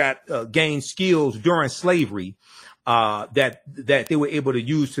gained skills during slavery that they were able to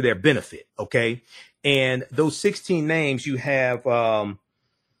use to their benefit. Okay, and those 16 names you have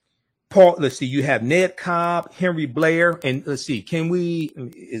you have Ned Cobb, Henry Blair, and let's see,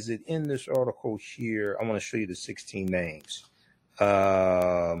 is it in this article here? I want to show you the 16 names.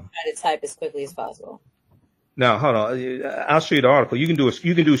 Try to type as quickly as possible. No, hold on. I'll show you the article. You can do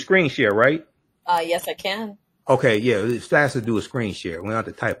a screen share, right? Yes, I can. Okay, yeah, it's fast to do a screen share. We don't have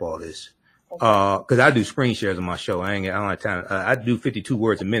to type all this. Because I do screen shares on my show. I don't have time. I do 52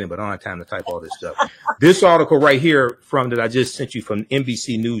 words a minute, but I don't have time to type all this stuff. This article right here that I just sent you from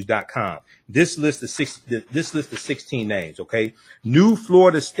NBCnews.com. This list of 16 names. Okay, new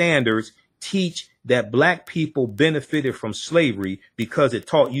Florida standards teach that Black people benefited from slavery because it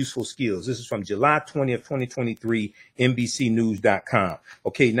taught useful skills. This is from July 20th, 2023, NBCnews.com.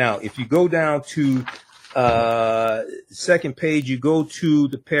 Okay, now if you go down to second page, you go to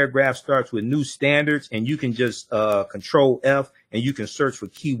the paragraph starts with new standards, and you can just Control F and you can search for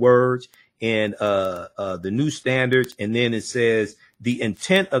keywords and the new standards, and then it says the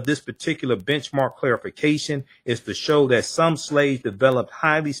intent of this particular benchmark clarification is to show that some slaves developed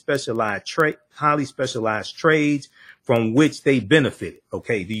highly specialized trades from which they benefited.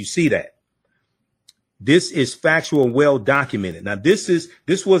 Okay, do you see that? This is factual, well documented. Now this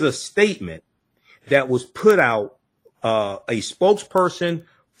was a statement that was put out, a spokesperson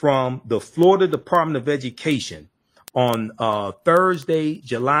from the Florida Department of Education on Thursday,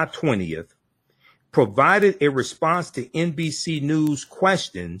 July 20th, provided a response to NBC News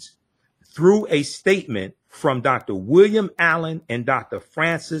questions through a statement from Dr. William Allen and Dr.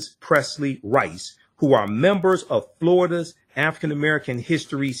 Frances Presley Rice, who are members of Florida's African American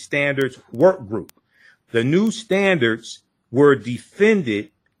History Standards Work Group. The new standards were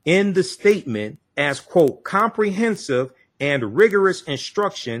defended in the statement as, quote, comprehensive and rigorous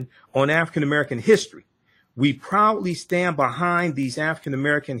instruction on African American history. We proudly stand behind these African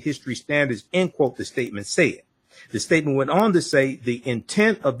American history standards, end quote, the statement said. The statement went on to say the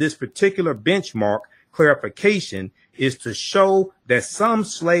intent of this particular benchmark clarification is to show that some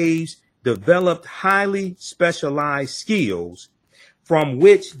slaves developed highly specialized skills from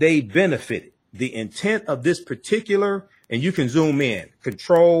which they benefited. The intent of this particular, and you can zoom in,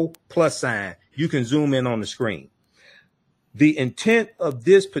 control plus sign, you can zoom in on the screen. The intent of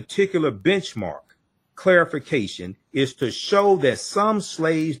this particular benchmark clarification is to show that some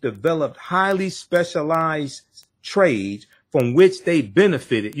slaves developed highly specialized trades from which they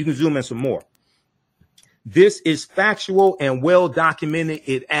benefited. You can zoom in some more. This is factual and well documented.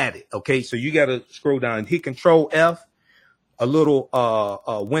 It added. Okay, so you got to scroll down and hit Control F. A little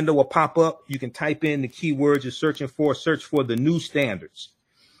window will pop up. You can type in the keywords you're searching for. Search for the new standards.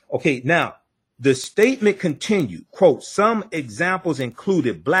 Okay, now the statement continued. Quote, some examples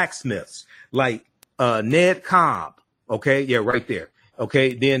included blacksmiths like Ned Cobb. Okay, yeah, right there.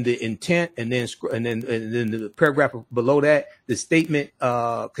 Okay, then the intent, and then the paragraph below that, the statement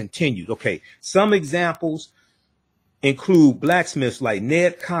continued. Okay, some examples include blacksmiths like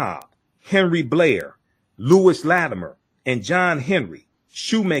Ned Cobb, Henry Blair, Lewis Latimer, and John Henry,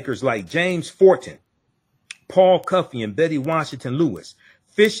 shoemakers like James Fortin, Paul Cuffey, and Betty Washington Lewis,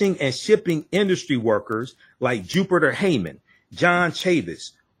 fishing and shipping industry workers like Jupiter Heyman, John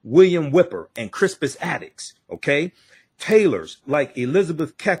Chavis, William Whipper, and Crispus Attucks. Okay, tailors like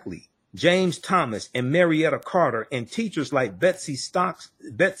Elizabeth Keckley, James Thomas, and Marietta Carter, and teachers like Betsy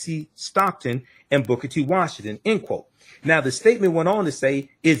Stockton and Booker T. Washington, end quote. Now, the statement went on to say,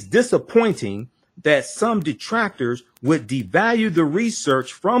 it's disappointing that some detractors would devalue the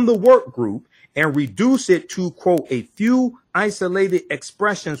research from the work group and reduce it to, quote, a few isolated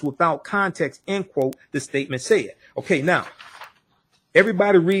expressions without context, end quote, the statement said. Okay, now,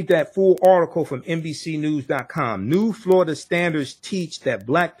 everybody read that full article from NBCnews.com. New Florida standards teach that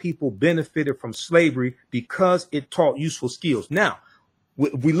black people benefited from slavery because it taught useful skills. Now,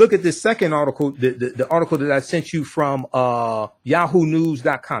 we look at this second article, the article that I sent you from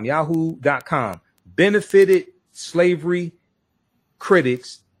yahoonews.com, benefited slavery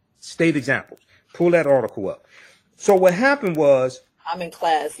critics, state examples. Pull that article up. So what happened was, I'm in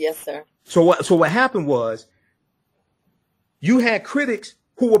class. Yes, sir. So what happened was, you had critics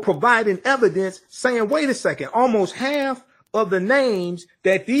who were providing evidence saying, wait a second, almost half of the names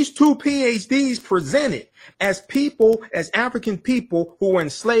that these two PhDs presented as people, as African people who were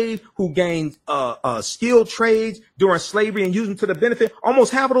enslaved, who gained skilled trades during slavery and used them to the benefit,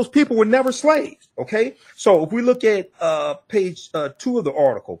 almost half of those people were never slaves. Okay, so if we look at page 2 of the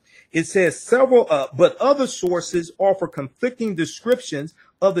article, it says several, but other sources offer conflicting descriptions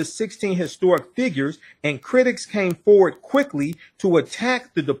of the 16 historic figures, and critics came forward quickly to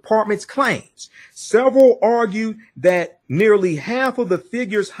attack the department's claims. Several argued that nearly half of the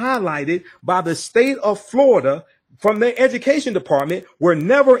figures highlighted by the state of Florida from their education department were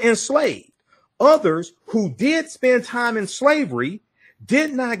never enslaved. Others who did spend time in slavery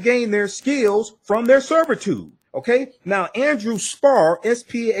did not gain their skills from their servitude. Okay, now Andrew Spar,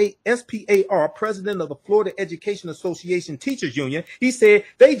 SPAR, president of the Florida Education Association Teachers Union, he said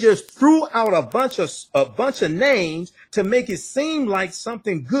they just threw out a bunch of names to make it seem like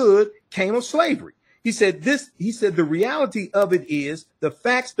something good came of slavery. He said the reality of it is the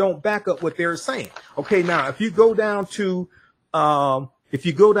facts don't back up what they're saying. Okay, now if you go down to Booker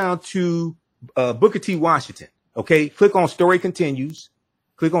T. Washington, okay, click on story continues.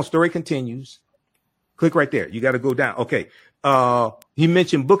 Click right there. You got to go down. Okay. He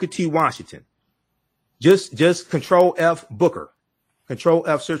mentioned Booker T. Washington. Just Control F Booker. Control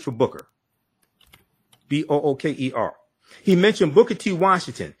F search for Booker. Booker. He mentioned Booker T.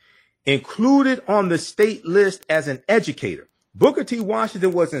 Washington, included on the state list as an educator. Booker T.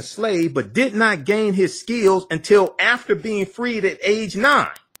 Washington was enslaved, but did not gain his skills until after being freed at age 9.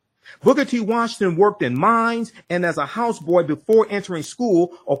 Booker T. Washington worked in mines and as a houseboy before entering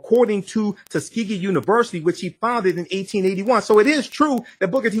school, according to Tuskegee University, which he founded in 1881. So it is true that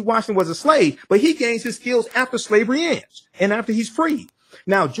Booker T. Washington was a slave, but he gains his skills after slavery ends and after he's freed.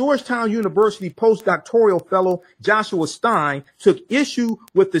 Now, Georgetown University postdoctoral fellow Joshua Stein took issue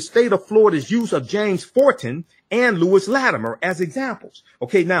with the state of Florida's use of James Fortin and Lewis Latimer as examples.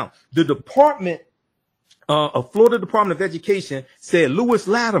 Okay, now the Florida Department of Education said Lewis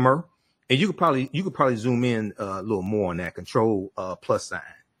Latimer, and you could probably zoom in a little more on that control plus sign.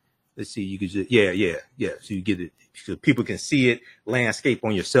 Let's see, you could just, yeah. So you get it so people can see it landscape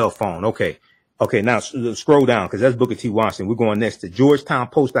on your cell phone. Okay. Okay, now scroll down because that's Booker T. Washington. We're going next to Georgetown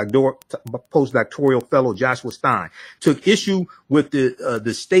postdoctoral fellow Joshua Stein. Took issue with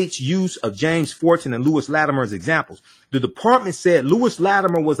the state's use of James Forten and Lewis Latimer as examples. The department said Lewis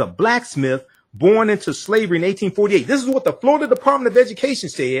Latimer was a blacksmith born into slavery in 1848. This is what the Florida Department of Education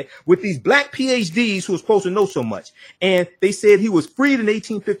said with these black PhDs who were supposed to know so much. And they said he was freed in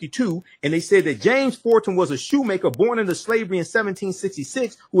 1852. And they said that James Forten was a shoemaker born into slavery in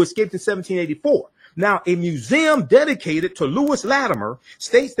 1766 who escaped in 1784. Now, a museum dedicated to Lewis Latimer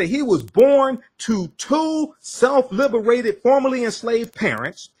states that he was born to two self-liberated, formerly enslaved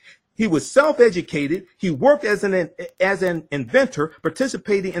parents. He was self-educated. He worked as an inventor,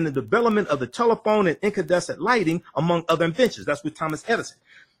 participating in the development of the telephone and incandescent lighting, among other inventions. That's with Thomas Edison.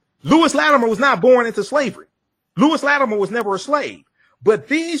 Lewis Latimer was not born into slavery. Lewis Latimer was never a slave. But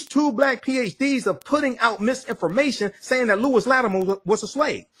these two black PhDs are putting out misinformation saying that Lewis Latimer was a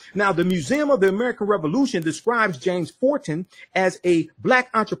slave. Now, the Museum of the American Revolution describes James Forten as a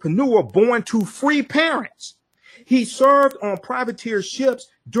black entrepreneur born to free parents. He served on privateer ships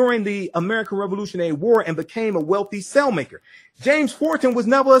during the American Revolutionary War and became a wealthy sailmaker. James Forten was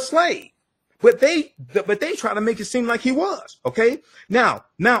never a slave, but they try to make it seem like he was. Okay. Now,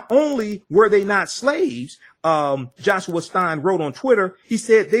 not only were they not slaves, Joshua Stein wrote on Twitter, he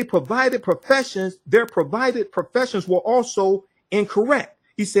said their provided professions were also incorrect.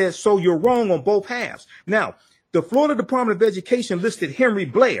 He said, so you're wrong on both halves. Now, the Florida Department of Education listed Henry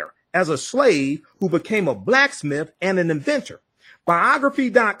Blair as a slave who became a blacksmith and an inventor.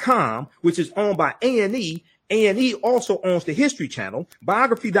 Biography.com, which is owned by A&E also owns the History Channel,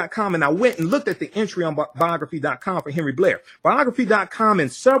 Biography.com, and I went and looked at the entry on Biography.com for Henry Blair. Biography.com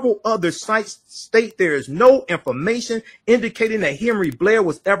and several other sites state there is no information indicating that Henry Blair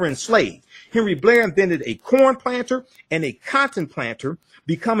was ever enslaved. Henry Blair invented a corn planter and a cotton planter,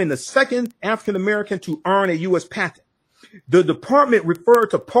 becoming the second African American to earn a U.S. patent. The department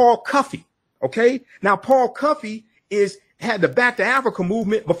referred to Paul Cuffey. Okay. Now, Paul Cuffey had the Back to Africa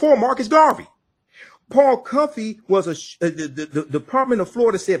movement before Marcus Garvey. Paul Cuffey was the Department of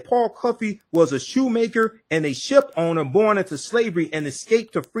Florida said Paul Cuffey was a shoemaker and a ship owner born into slavery and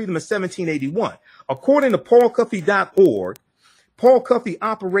escaped to freedom in 1781. According to paulcuffey.org, Paul Cuffey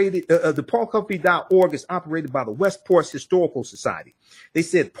operated, the paulcuffey.org is operated by the Westport Historical Society. They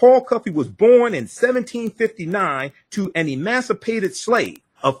said Paul Cuffey was born in 1759 to an emancipated slave,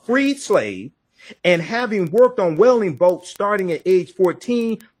 a freed slave, and having worked on whaling boats starting at age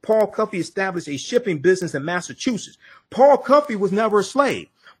 14, Paul Cuffey established a shipping business in Massachusetts. Paul Cuffey was never a slave.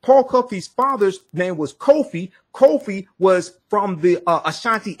 Paul Cuffey's father's name was Kofi. Kofi was from the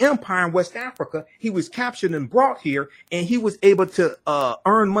Ashanti Empire in West Africa. He was captured and brought here, and he was able to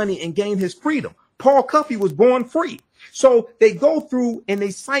earn money and gain his freedom. Paul Cuffey was born free. So they go through and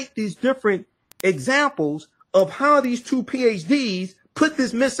they cite these different examples of how these two PhDs put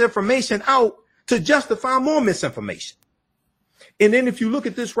this misinformation out to justify more misinformation. And then if you look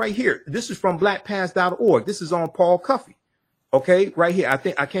at this right here, this is from blackpast.org. This is on Paul Cuffey. Okay, right here. I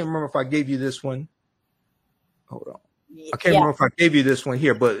can't remember if I gave you this one. Hold on. I can't remember if I gave you this one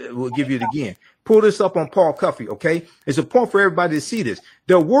here, but we'll give you it again. Pull this up on Paul Cuffey, okay? It's important for everybody to see this.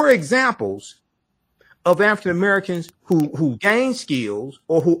 There were examples of African Americans who gained skills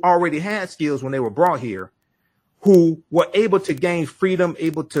or who already had skills when they were brought here, who were able to gain freedom,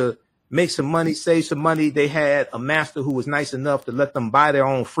 able to make some money, save some money. They had a master who was nice enough to let them buy their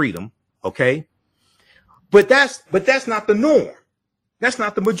own freedom, okay? But that's not the norm. That's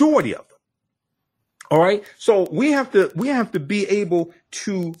not the majority of them. All right. So we have to be able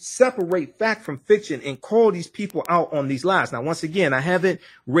to separate fact from fiction and call these people out on these lies. Now, once again, I haven't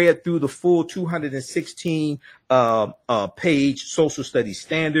read through the full 216 page social studies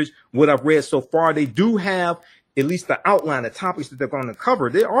standards. What I've read so far, they do have at least the outline of topics that they're going to cover.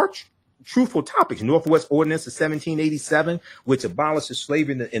 There are truthful topics. Northwest Ordinance of 1787, which abolishes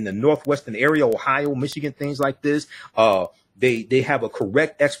slavery in the northwestern area, Ohio, Michigan, things like this. They have a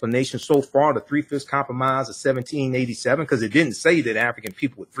correct explanation so far, the 3/5 Compromise of 1787, because it didn't say that African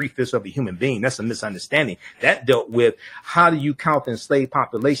people were 3/5 of a human being. That's a misunderstanding. That dealt with how do you count the enslaved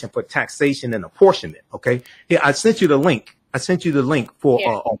population for taxation and apportionment. Okay. Here, I sent you the link. For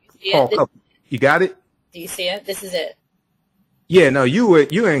Paul Cuffey. You got it? Do you see it? This is it. Yeah, no,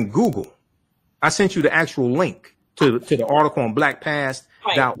 you're in Google. I sent you the actual link to the article on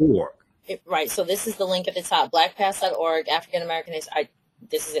blackpast.org. Right. So this is the link at the top, blackpast.org, African American History.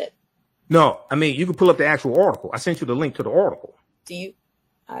 This is it. No, I mean, you can pull up the actual article. I sent you the link to the article. Do you?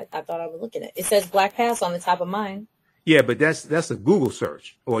 I thought I was looking at it. It says Black Past on the top of mine. Yeah, but that's a Google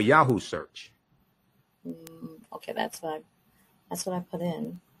search or a Yahoo search. Okay, that's what I put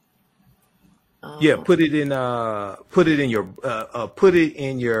in. Yeah, put it in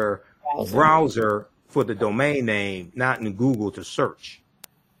your browser for the domain name, not in Google to search.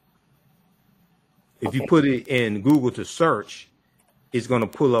 If you put it in Google to search, it's going to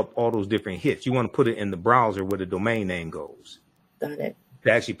pull up all those different hits. You want to put it in the browser where the domain name goes. Got it.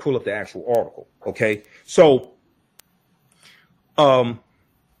 To actually pull up the actual article. Okay. So now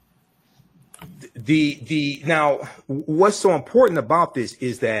what's so important about this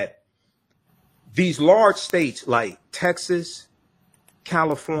is that these large states like Texas,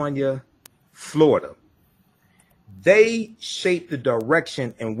 California, Florida, they shape the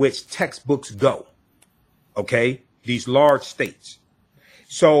direction in which textbooks go. Okay, these large states.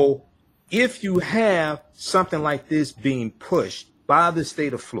 So if you have something like this being pushed by the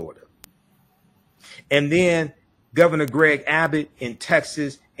state of Florida, and then Governor Greg Abbott in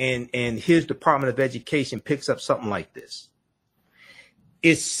Texas and his Department of Education picks up something like this,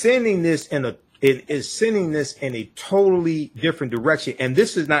 it's sending this in a totally different direction. And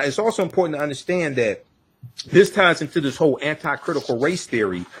this is not, it's also important to understand that this ties into this whole anti-critical race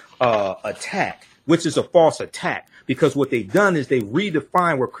theory attack, which is a false attack, because what they've done is they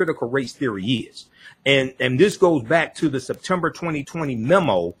redefine what critical race theory is. And this goes back to the September 2020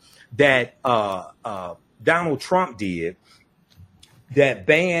 memo that Donald Trump did that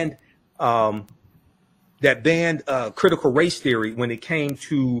banned critical race theory when it came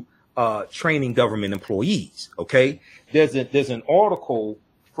to training government employees. Okay, there's an article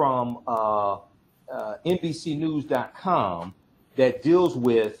from NBCnews.com that deals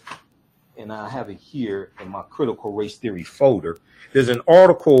with, and I have it here in my critical race theory folder. There's an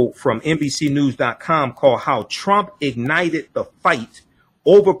article from NBCnews.com called "How Trump Ignited the Fight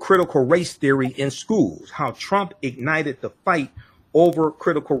Over Critical Race Theory in Schools." How Trump ignited the fight over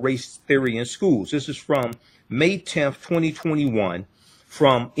critical race theory in schools. This is from May 10th, 2021.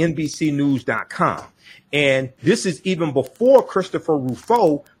 From NBCnews.com. And this is even before Christopher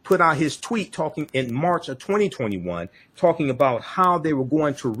Rufo put out his tweet talking in March of 2021, talking about how they were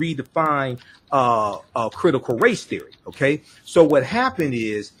going to redefine critical race theory. Okay. So what happened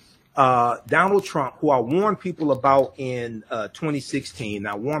is Donald Trump, who I warned people about in 2016,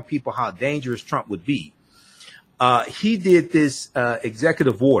 I warned people how dangerous Trump would be. He did this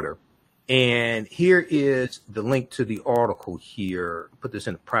executive order. And here is the link to the article here. Put this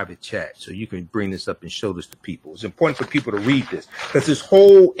in a private chat so you can bring this up and show this to people. It's important for people to read this because this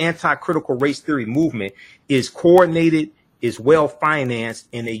whole anti-critical race theory movement is coordinated, is well financed,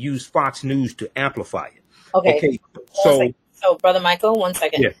 and they use Fox News to amplify it. Okay. So Brother Michael, 1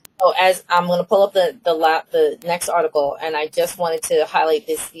 second. Yeah. So as I'm going to pull up the next article, and I just wanted to highlight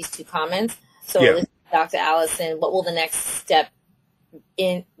these two comments. So Yeah. This is Dr. Allison, what will be the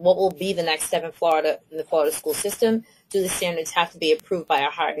next step in Florida, in the Florida school system? Do the standards have to be approved by a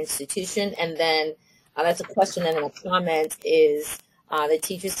higher institution? And then that's a question. And then a comment is the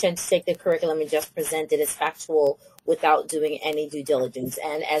teachers tend to take the curriculum and just present it as factual without doing any due diligence.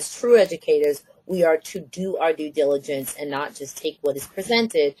 And as true educators, we are to do our due diligence and not just take what is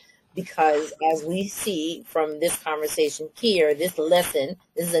presented, because as we see from this conversation here, this lesson,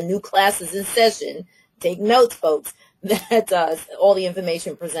 this is a new class is in session. Take notes, folks. That all the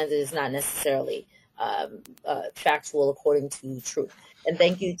information presented is not necessarily factual according to truth. And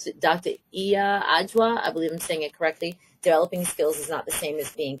thank you to Dr. Iya Ajwa. I believe I'm saying it correctly. Developing skills is not the same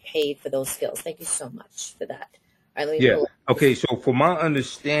as being paid for those skills. Thank you so much for that. All right, Yeah. Okay. So for my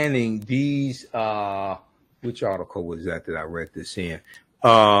understanding, these, which article was that I read this in?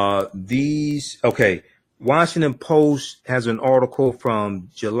 Okay. Washington Post has an article from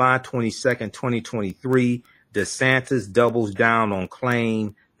July 22nd, 2023. DeSantis doubles down on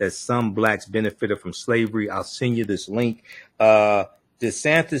claim that some blacks benefited from slavery. I'll send you this link.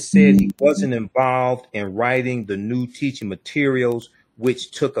 DeSantis said he wasn't involved in writing the new teaching materials,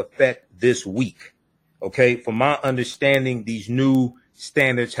 which took effect this week. Okay. From my understanding, these new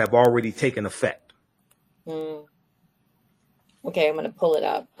standards have already taken effect. Okay, I'm going to pull it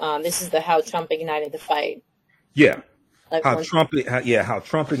up. This is the How Trump Ignited the Fight. Yeah. How Trump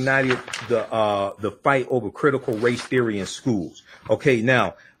ignited the fight over critical race theory in schools. Okay,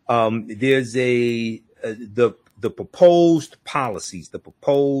 now there's the proposed policies.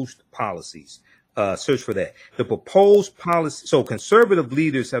 Search for that. The proposed policy. So conservative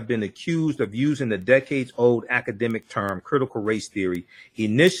leaders have been accused of using the decades-old academic term critical race theory,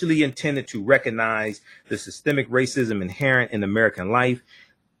 initially intended to recognize the systemic racism inherent in American life.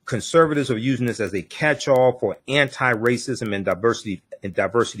 Conservatives are using this as a catch-all for anti-racism and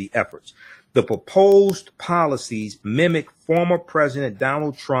diversity efforts. The proposed policies mimic former President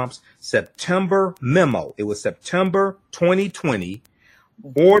Donald Trump's September memo. It was September 2020,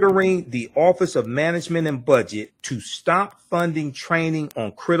 ordering the Office of Management and Budget to stop funding training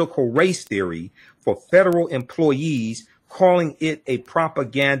on critical race theory for federal employees, calling it a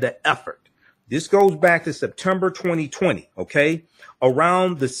propaganda effort. This goes back to September 2020, okay?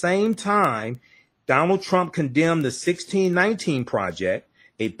 Around the same time, Donald Trump condemned the 1619 Project,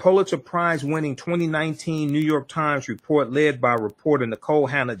 a Pulitzer Prize winning 2019 New York Times report led by reporter Nicole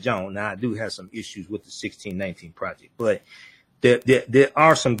Hannah-Jones. Now, I do have some issues with the 1619 Project, but there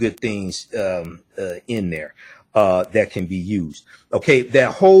are some good things in there that can be used. Okay,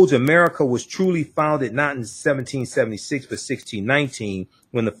 that holds America was truly founded not in 1776 but 1619,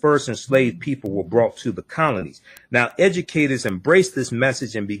 when the first enslaved people were brought to the colonies. Now, educators embraced this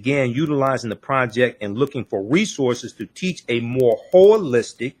message and began utilizing the project and looking for resources to teach a more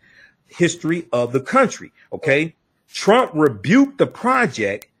holistic history of the country. Okay, Trump rebuked the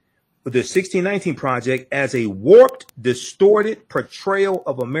project, the 1619 Project, as a warped, distorted portrayal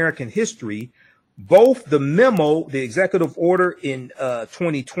of American history. Both the memo, the executive order in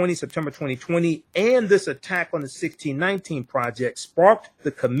 2020, September 2020, and this attack on the 1619 Project sparked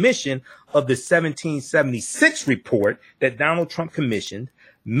the commission of the 1776 report that Donald Trump commissioned,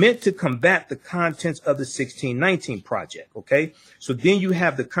 meant to combat the contents of the 1619 Project. Okay, so then you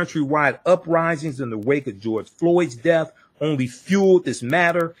have the countrywide uprisings in the wake of George Floyd's death, only fueled this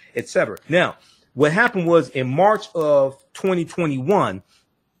matter, etc. Now, what happened was in March of 2021,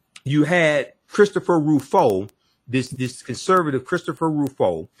 you had Christopher Rufo, this conservative Christopher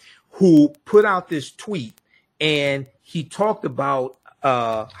Rufo, who put out this tweet, and he talked about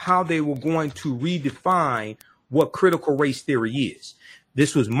how they were going to redefine what critical race theory is.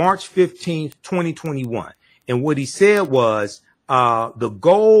 This was March 15th, 2021. And what he said was the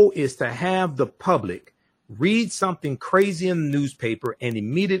goal is to have the public read something crazy in the newspaper and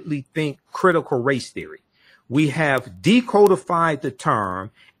immediately think critical race theory. We have decodified the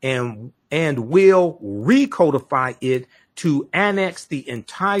term and will recodify it to annex the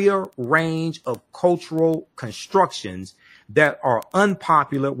entire range of cultural constructions that are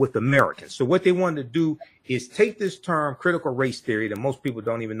unpopular with Americans. So what they wanted to do is take this term critical race theory that most people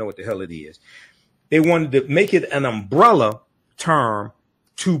don't even know what the hell it is. They wanted to make it an umbrella term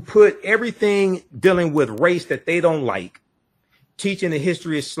to put everything dealing with race that they don't like, teaching the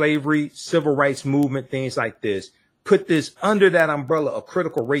history of slavery, civil rights movement, things like this, put this under that umbrella of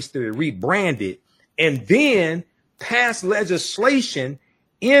critical race theory, rebrand it, and then pass legislation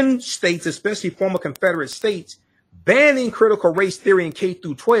in states, especially former Confederate states, banning critical race theory in K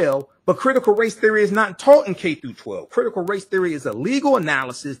through 12, but critical race theory is not taught in K through 12. Critical race theory is a legal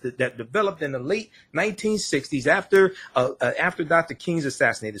analysis that developed in the late 1960s after Dr. King's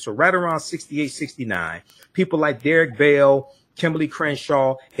assassinated. So right around 68, 69, people like Derek Bell, Kimberly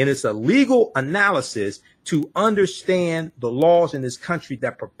Crenshaw, and it's a legal analysis to understand the laws in this country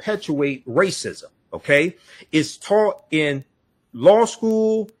that perpetuate racism. Okay, it's taught in law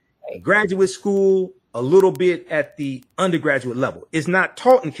school, graduate school, a little bit at the undergraduate level. It's not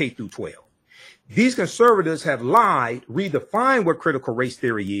taught in K through 12. These conservatives have lied, redefined what critical race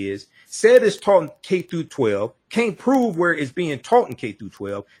theory is, said it's taught in K through 12, can't prove where it's being taught in K through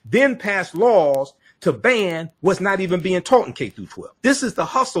 12, then pass laws to ban what's not even being taught in K through 12. This is the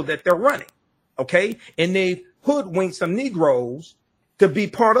hustle that they're running. Okay, and they hoodwinked some Negroes to be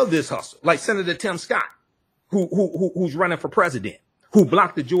part of this hustle, like Senator Tim Scott, who's running for president, who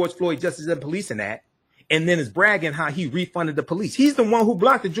blocked the George Floyd Justice and Policing Act, and then is bragging how he refunded the police. He's the one who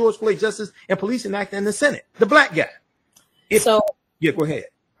blocked the George Floyd Justice and Policing Act in the Senate, the black guy. Yeah, go ahead.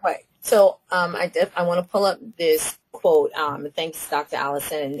 Right. So I want to pull up this quote. Thanks, Dr.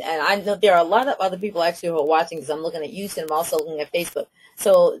 Allison. And I know there are a lot of other people actually who are watching because I'm looking at YouTube and I'm also looking at Facebook.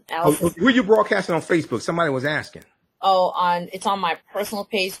 So Allison, were you broadcasting on Facebook? Somebody was asking. It's on my personal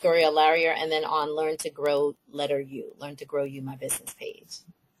page, Doria Larrier, and then on Learn to Grow, letter U, Learn to Grow You, my business page.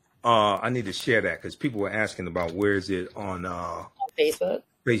 I need to share that because people were asking about where is it on Facebook.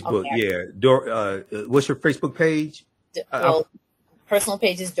 Facebook, okay. Yeah. What's your Facebook page? Personal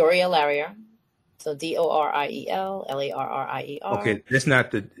page is Doria Larrier. So DORIEL LARRIER. Okay, that's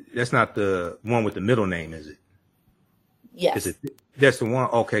not the one with the middle name, is it? Yes. That's the one.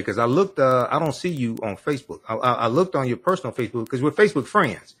 Okay, because I looked. I don't see you on Facebook. I looked on your personal Facebook because we're Facebook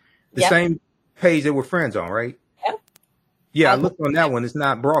friends. The same page that we're friends on, right? Yep. Yeah, I looked on that one. It's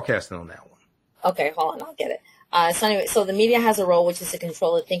not broadcasting on that one. Okay, hold on. I'll get it. So anyway, so the media has a role, which is to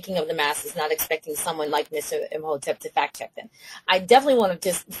control the thinking of the masses, not expecting someone like Mr. Imhotep to fact check them. I definitely want to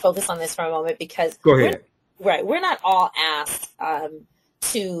just focus on this for a moment because go ahead. We're not all asked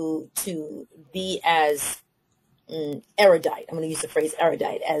to be as erudite. I'm going to use the phrase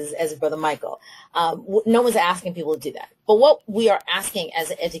erudite as Brother Michael. No one's asking people to do that. But what we are asking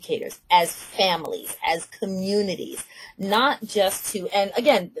as educators, as families, as communities, not just to, and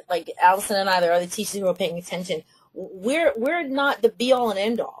again, like Allison and I, there are other teachers who are paying attention. We're not the be all and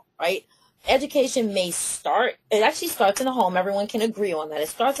end all, right? Education may start, it actually starts in the home. Everyone can agree on that. It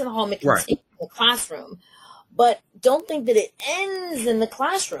starts in the home, it continues in the classroom. But don't think that it ends in the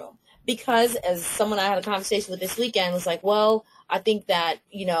classroom. Because as someone I had a conversation with this weekend was like, well, I think that,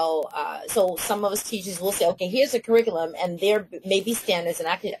 so some of us teachers will say, okay, here's a curriculum and there may be standards. And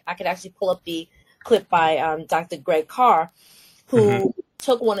I could actually pull up the clip by Dr. Greg Carr, who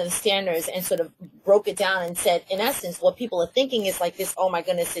took one of the standards and sort of broke it down and said, in essence, what people are thinking is like this, oh my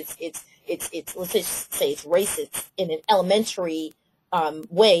goodness, it's let's just say it's racist in an elementary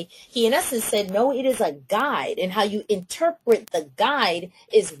way. He in essence said, no, it is a guide, and how you interpret the guide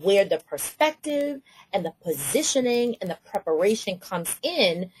is where the perspective and the positioning and the preparation comes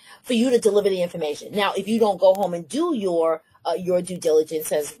in for you to deliver the information. Now, if you don't go home and do your due diligence,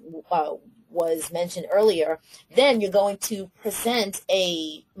 as was mentioned earlier, then you're going to present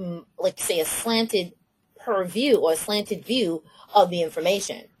a slanted view or a slanted view of the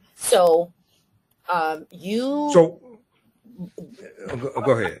information. So go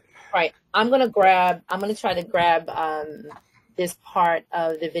ahead. Right. I'm going to try to grab this part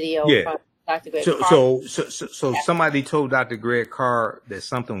of the video from Dr. Greg Carr. So somebody told Dr. Greg Carr that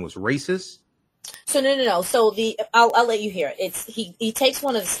something was racist? So no. So I'll let you hear it. He takes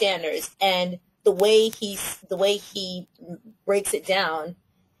one of the standards, and the way he breaks it down,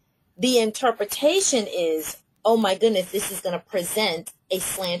 the interpretation is, oh my goodness, this is going to present a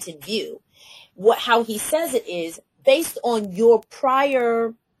slanted view. How he says it is, based on your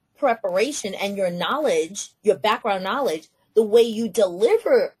prior preparation and your knowledge, your background knowledge, the way you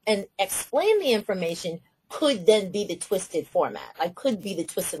deliver and explain the information could then be the twisted format, could be the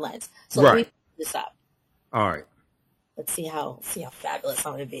twisted lens. So let me put this up. All right. Let's see how fabulous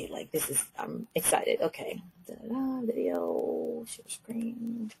I'm going to be. I'm excited. Okay. Video, share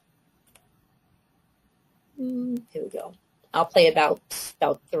screen. Here we go. I'll play about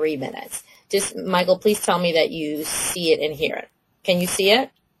 3 minutes. Just, Michael, please tell me that you see it and hear it. Can you see it?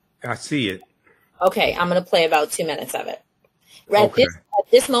 I see it. Okay, I'm going to play about 2 minutes of it. At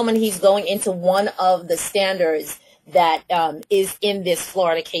this moment, he's going into one of the standards that is in this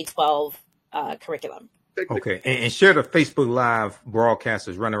Florida K-12 curriculum. Okay, and share the Facebook Live broadcast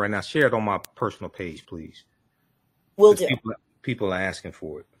that's running right now. Share it on my personal page, please. Will do. People are asking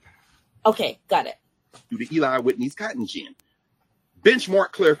for it. Okay, got it. Due to Eli Whitney's cotton gin.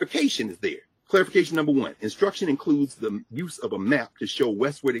 Benchmark clarification is there. Clarification number 1. Instruction includes the use of a map to show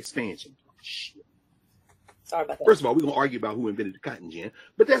westward expansion. Shit. Sorry about that. First of all, we're going to argue about who invented the cotton gin,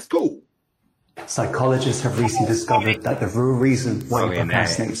 but that's cool. Psychologists have recently discovered that the real reason why you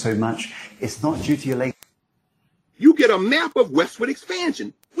procrastinate so much is not due to your laziness. You get a map of westward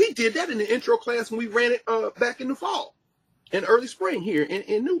expansion. We did that in the intro class when we ran it back in the fall and early spring here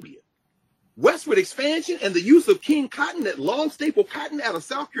in Nubia. Westward expansion and the use of king cotton, that long staple cotton out of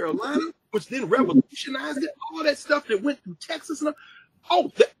South Carolina, which then revolutionized it, all that stuff that went through Texas.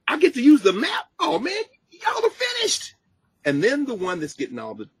 I get to use the map. Oh, man, y'all are finished. And then the one that's getting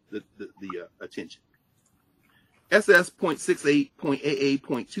all the attention.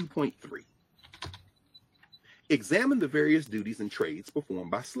 SS.68.AA.2.3. Examine the various duties and trades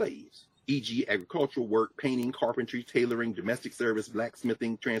performed by slaves, e.g. agricultural work, painting, carpentry, tailoring, domestic service,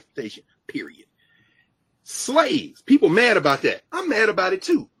 blacksmithing, transportation, period. Slaves, people mad about that. I'm mad about it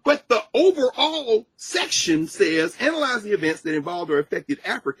too. But the overall section says, analyze the events that involved or affected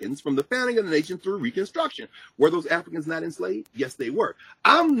Africans from the founding of the nation through Reconstruction. Were those Africans not enslaved? Yes, they were.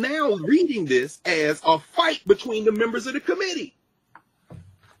 I'm now reading this as a fight between the members of the committee.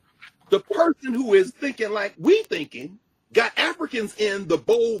 The person who is thinking like we thinking got Africans in the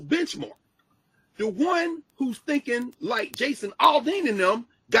bold benchmark. The one who's thinking like Jason Aldean and them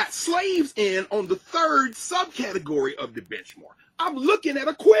got slaves in on the third subcategory of the benchmark. I'm looking at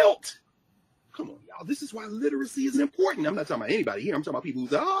a quilt. Come on, y'all. This is why literacy is important. I'm not talking about anybody here. I'm talking about people who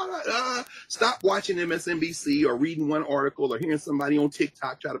say, stop watching MSNBC or reading one article or hearing somebody on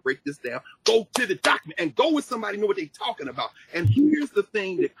TikTok try to break this down. Go to the document and go with somebody who know what they're talking about. And here's the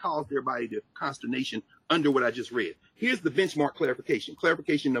thing that caused everybody to consternation under what I just read. Here's the benchmark clarification.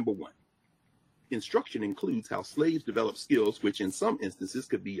 Clarification number 1. Instruction includes how slaves develop skills which in some instances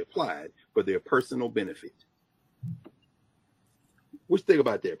could be applied for their personal benefit. What you think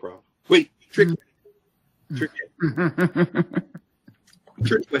about that, Prof? Wait, trick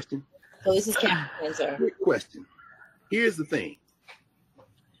question. So this is Captain, sir. Quick question. Here's the thing.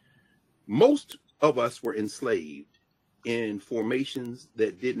 Most of us were enslaved in formations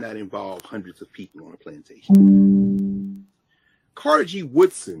that did not involve hundreds of people on a plantation. Carter G.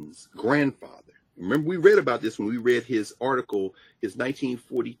 Woodson's grandfather, remember we read about this when we read his article, his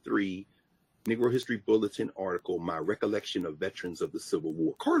 1943 Negro History Bulletin article, My Recollection of Veterans of the Civil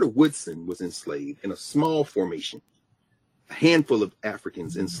War. Carter Woodson was enslaved in a small formation, a handful of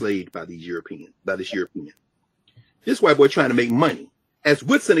Africans enslaved by this European. This white boy trying to make money. As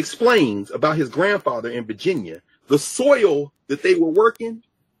Woodson explains about his grandfather in Virginia, the soil that they were working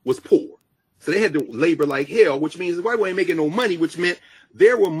was poor. So they had to labor like hell, which means the white boy ain't making no money, which meant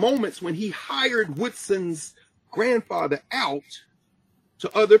there were moments when he hired Woodson's grandfather out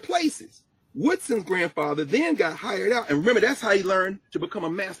to other places. Woodson's grandfather then got hired out. And remember, that's how he learned to become a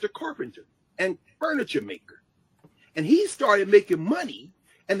master carpenter and furniture maker. And he started making money.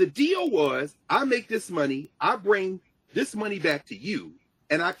 And the deal was, I make this money, I bring this money back to you,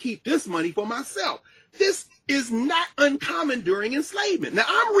 and I keep this money for myself. This is not uncommon during enslavement. Now,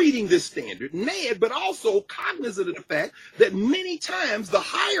 I'm reading this standard, mad, but also cognizant of the fact that many times the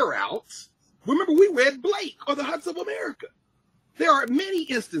hire outs, remember we read Blake or the Huts of America. There are many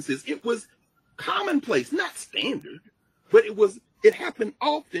instances. It was commonplace, not standard, but it happened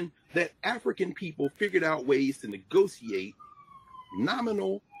often that African people figured out ways to negotiate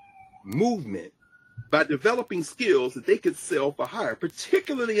nominal movement by developing skills that they could sell for hire,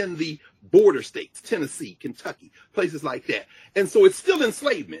 particularly in the border states, Tennessee, Kentucky, places like that. And so it's still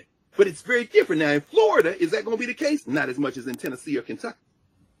enslavement, but it's very different. Now in Florida, is that going to be the case? Not as much as in Tennessee or Kentucky.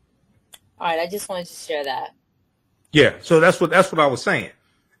 All right, I just wanted to share that. Yeah, so that's what I was saying.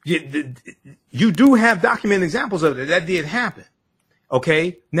 You do have documented examples of it. That did happen.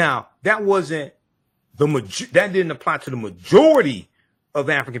 Okay, now that wasn't that didn't apply to the majority of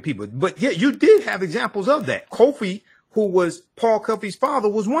African people, but yeah, you did have examples of that. Kofi, who was Paul Kofi's father,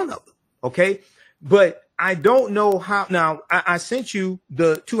 was one of them. Okay, but I don't know how. Now I sent you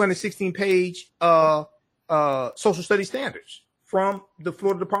the 216-page social studies standards from the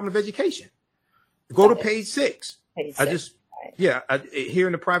Florida Department of Education. Go to page 6. Here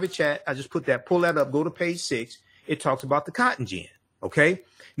in the private chat, I just put that. Pull that up. Go to page 6. It talks about the cotton gin. Okay.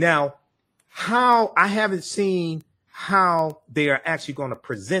 Now, how I haven't seen how they are actually going to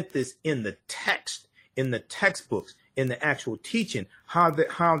present this in the text, in the textbooks, in the actual teaching, how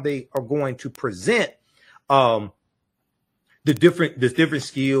they are going to present the different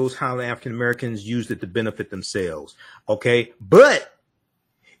skills, how the African Americans used it to benefit themselves. Okay. But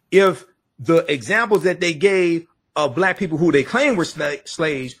if the examples that they gave of black people who they claim were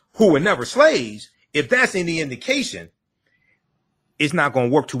slaves, who were never slaves, if that's any indication, it's not going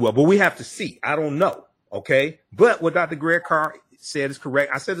to work too well. But we have to see. I don't know. Okay. But what Dr. Greg Carr said is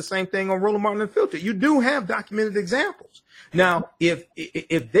correct. I said the same thing on Roland Martin Unfiltered. You do have documented examples. Now, if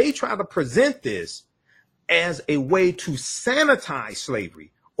they try to present this as a way to sanitize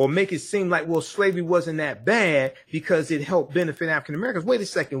slavery or make it seem like, well, slavery wasn't that bad because it helped benefit African Americans. Wait a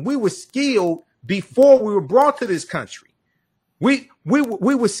second. We were skilled before we were brought to this country. We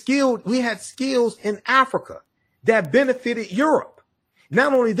were skilled. We had skills in Africa that benefited Europe.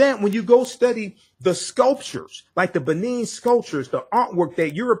 Not only that, when you go study the sculptures, like the Benin sculptures, the artwork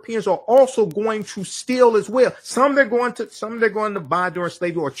that Europeans are also going to steal as well. Some they're going to buy during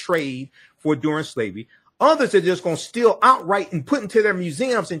slavery or trade for during slavery. Others are just going to steal outright and put into their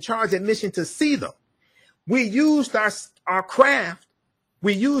museums and charge admission to see them. We used our craft.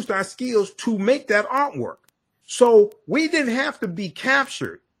 We used our skills to make that artwork. So we didn't have to be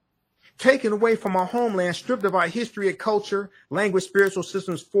captured, taken away from our homeland, stripped of our history and culture, language, spiritual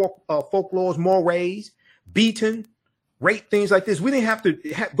systems, folklores, mores, beaten, raped, things like this. We didn't have to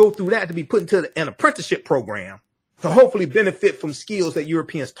go through that to be put into an apprenticeship program to hopefully benefit from skills that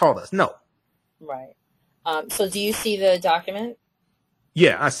Europeans taught us. No. Right. So do you see the document?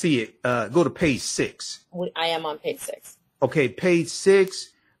 Yeah, I see it. Go to page 6. I am on page 6. Okay, page 6,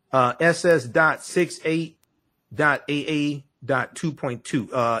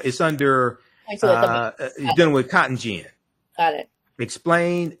 ss.68.aa.2.2. It's under dealing with cotton gin. Got it.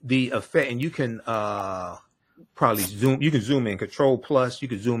 Explain the effect, and you can probably zoom. You can zoom in. Control plus. You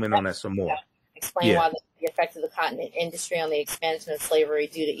can zoom in on that some more. Yeah. Explain why the effect of the cotton industry on the expansion of slavery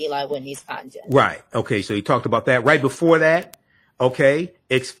due to Eli Whitney's cotton gin. Right. Okay. So he talked about that right before that. Okay.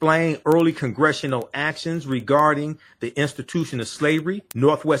 Explain early congressional actions regarding the institution of slavery.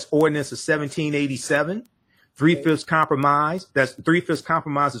 Northwest Ordinance of 1787. 3/5 compromise. That's 3/5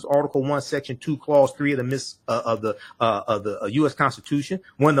 compromise is Article 1, Section 2, Clause 3 of the U.S. Constitution.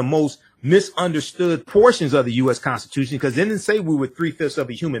 One of the most misunderstood portions of the U.S. Constitution, because it didn't say we were 3/5 of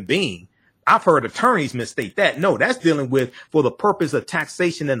a human being. I've heard attorneys misstate that. No, that's dealing with for the purpose of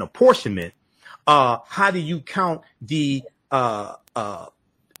taxation and apportionment How do you count the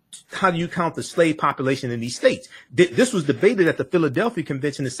slave population in these states? This was debated at the Philadelphia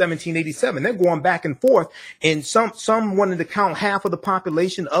Convention in 1787. They're going back and forth, and some wanted to count half of the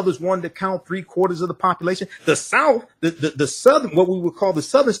population, others wanted to count 3/4 of the population. The South, the Southern, what we would call the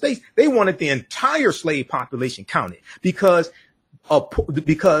Southern states, they wanted the entire slave population counted because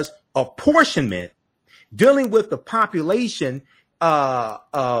apportionment, dealing with the population,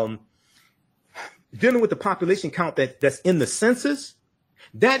 dealing with the population count that's in the census,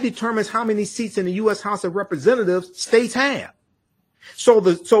 that determines how many seats in the U.S. House of Representatives states have. So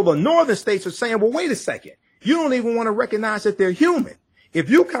the northern states are saying, well, wait a second. You don't even want to recognize that they're human. If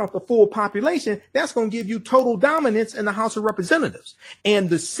you count the full population, that's going to give you total dominance in the House of Representatives. And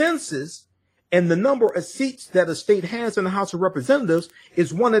the census and the number of seats that a state has in the House of Representatives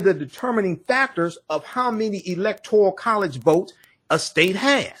is one of the determining factors of how many electoral college votes a state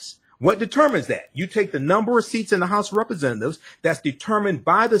has. What determines that? You take the number of seats in the House of Representatives that's determined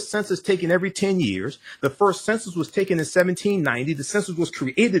by the census taken every 10 years. The first census was taken in 1790. The census was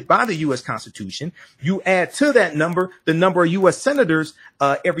created by the U.S. Constitution. You add to that number the number of U.S. senators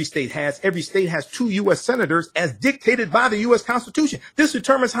every state has. Every state has 2 U.S. senators as dictated by the U.S. Constitution. This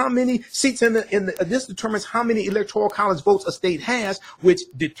determines how many seats this determines how many electoral college votes a state has, which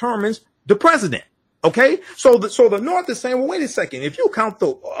determines the president. Okay, so the North is saying, well, wait a second. If you count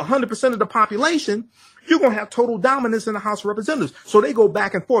the 100% of the population, you're going to have total dominance in the House of Representatives. So they go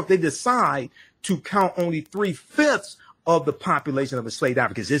back and forth. They decide to count only 3/5 of the population of enslaved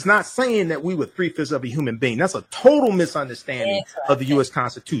Africans. It's not saying that we were 3/5 of a human being. That's a total misunderstanding of the U.S.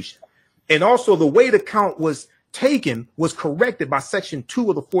 Constitution. And also the way the count was taken was corrected by Section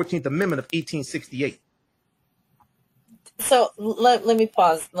 2 of the 14th Amendment of 1868. So let me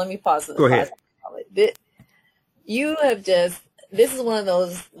pause. Go ahead. You have this is one of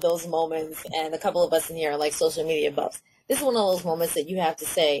those moments, and a couple of us in here are like social media buffs. This is one of those moments that you have to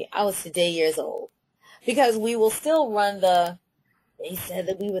say, I was today years old, because we will still run they said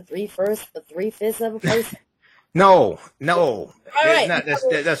that we were 3/5 of a person. No. Right.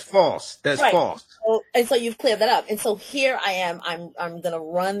 That's false. That's right. false. So you've cleared that up. And so here I am. I'm going to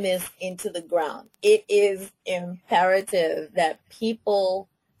run this into the ground. It is imperative that people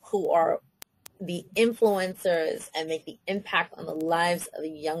who are the influencers and make the impact on the lives of the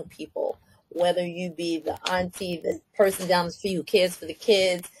young people, whether you be the auntie, the person down the street who cares for the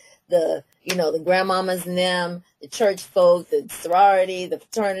kids, the grandmamas and them, the church folk, the sorority, the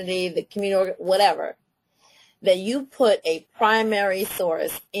fraternity, the community, whatever, that you put a primary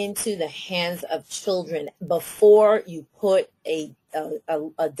source into the hands of children before you put a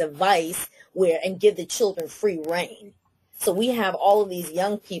device and give the children free reign. So we have all of these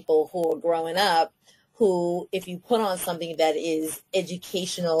young people who are growing up who, if you put on something that is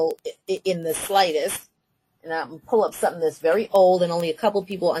educational in the slightest, and I'm going to pull up something that's very old and only a couple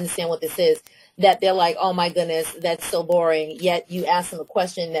people understand what this is, that they're like, oh my goodness, that's so boring. Yet you ask them a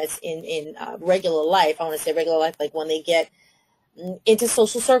question that's in regular life. I want to say regular life, like when they get into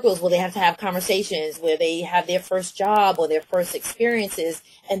social circles where they have to have conversations, where they have their first job or their first experiences,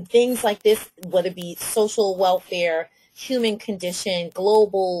 and things like this, whether it be social welfare, human condition,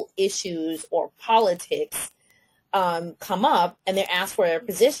 global issues, or politics come up, and they're asked for a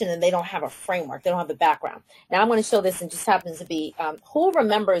position, and they don't have a framework. They don't have a background. Now I'm going to show this, and just happens to be who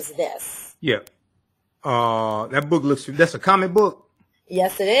remembers this? Yeah. That book that's a comic book.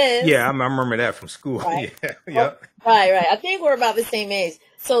 Yes, it is. Yeah, I remember that from school. Right. Yeah. Right. I think we're about the same age.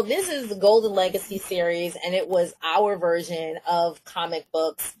 So this is the Golden Legacy series, and it was our version of comic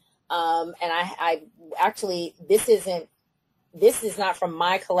books. And I actually, this is not from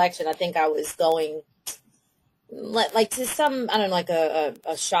my collection. I think I was going like to some, I don't know, like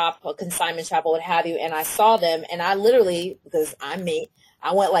a shop, a consignment shop or what have you. And I saw them, and I literally, because I'm me,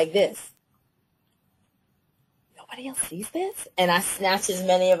 I went like this. Nobody else sees this? And I snatched as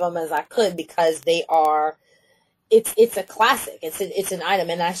many of them as I could, because they are, it's a classic. It's an item.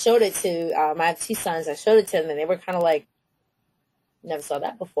 And I showed it to, I have 2 sons. I showed it to them, and they were kind of like, never saw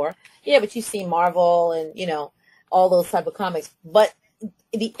that before. Yeah, but you see Marvel and, all those type of comics. But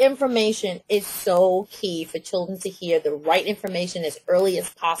the information is so key for children to hear the right information as early as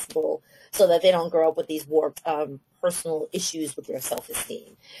possible, so that they don't grow up with these warped personal issues with their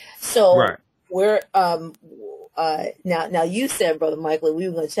self-esteem. So right. We're now you said, Brother Michael, we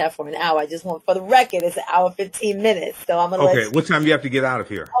were going to chat for an hour. I just want, for the record, it's an hour 15 minutes. So I'm going to Okay, what time do you have to get out of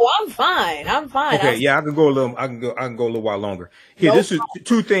here? Oh, I'm fine. Okay, yeah, I can go a little while longer. Here, this is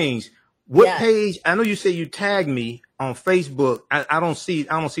 2 things. What page? I know you say you tagged me on Facebook. I don't see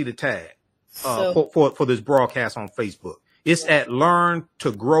the tag for this broadcast on Facebook. It's at Learn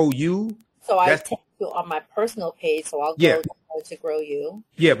to Grow You. So I take you on my personal page, so I'll go to Grow You.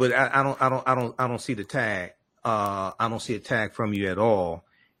 Yeah, but I don't see the tag. I don't see a tag from you at all.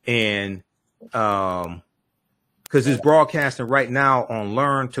 And because it's broadcasting right now on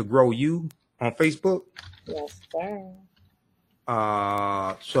Learn to Grow You on Facebook. Yes, sir.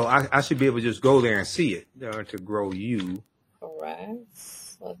 So I should be able to just go there and see it. Learn to Grow You. Correct.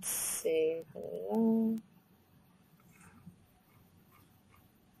 Let's see.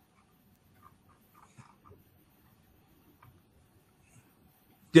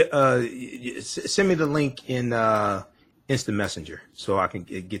 Send me the link in Instant Messenger so I can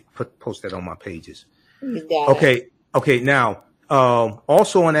post that on my pages. You got it. Okay. Now,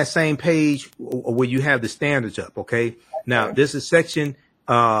 also on that same page where you have the standards up. Okay. Now, this is section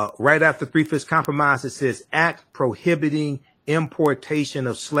right after 3/5 compromise. It says Act prohibiting importation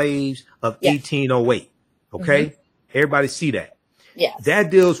of slaves of 1808. Okay. Everybody see that? Yes.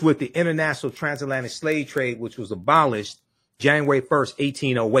 That deals with the international transatlantic slave trade, which was abolished January 1st,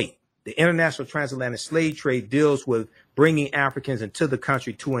 1808. The international transatlantic slave trade deals with bringing Africans into the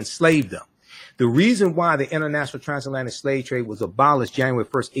country to enslave them. The reason why the international transatlantic slave trade was abolished January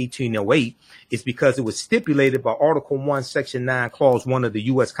 1st, 1808 is because it was stipulated by Article 1, Section 9, Clause 1 of the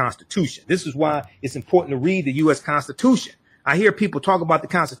U.S. Constitution. This is why it's important to read the U.S. Constitution. I hear people talk about the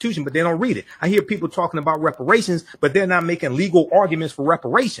Constitution, but they don't read it. I hear people talking about reparations, but they're not making legal arguments for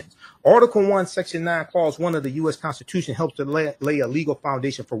reparations. Article 1, Section 9, Clause 1 of the U.S. Constitution helps to lay a legal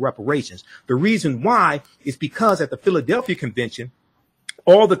foundation for reparations. The reason why is because at the Philadelphia Convention,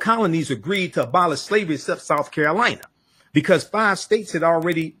 all the colonies agreed to abolish slavery except South Carolina, because 5 states had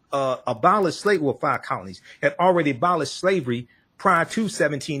already abolished slavery. Well, 5 colonies had already abolished slavery prior to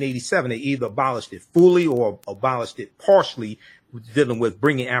 1787. They either abolished it fully or abolished it partially, dealing with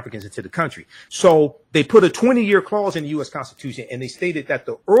bringing Africans into the country. So they put a 20-year clause in the U.S. Constitution, and they stated that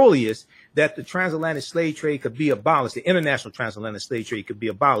the earliest that the transatlantic slave trade could be abolished, the international transatlantic slave trade could be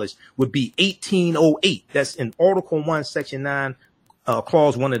abolished, would be 1808. That's in Article 1, Section 9,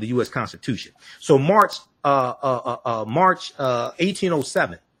 Clause 1 of the U.S. Constitution. So March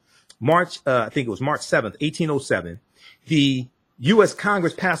 1807, I think it was March 7th, 1807, the U.S.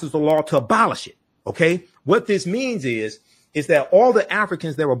 Congress passes the law to abolish it. Okay. What this means is that all the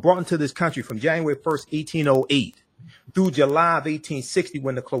Africans that were brought into this country from January 1st, 1808 through July of 1860,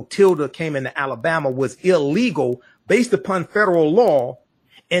 when the Clotilda came into Alabama, was illegal based upon federal law.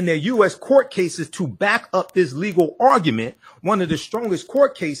 And their U.S. court cases to back up this legal argument. One of the strongest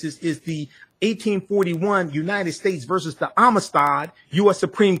court cases is the 1841 United States versus the Amistad U.S.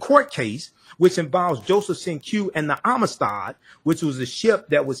 Supreme Court case, which involves Joseph Q and the Amistad, which was a ship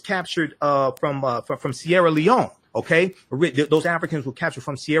that was captured from Sierra Leone. OK, those Africans were captured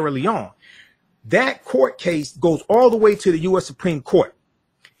from Sierra Leone. That court case goes all the way to the U.S. Supreme Court.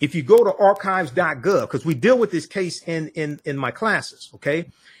 If you go to archives.gov, because we deal with this case in my classes, OK,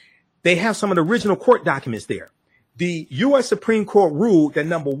 they have some of the original court documents there. The U.S. Supreme Court ruled that,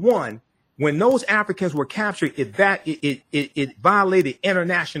 number one, when those Africans were captured, it violated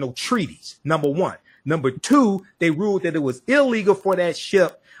international treaties, number one. Number two, they ruled that it was illegal for that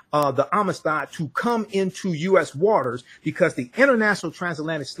ship, the Amistad, to come into U.S. waters because the international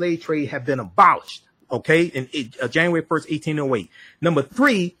transatlantic slave trade had been abolished. OK, in January 1st, 1808. Number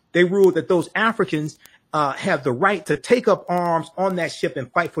three, they ruled that those Africans have the right to take up arms on that ship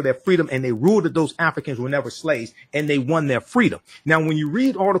and fight for their freedom. And they ruled that those Africans were never slaves, and they won their freedom. Now, when you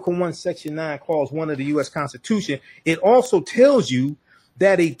read Article 1, Section 9, Clause 1 of the U.S. Constitution, it also tells you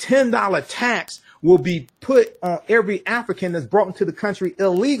that a $10 tax will be put on every African that's brought into the country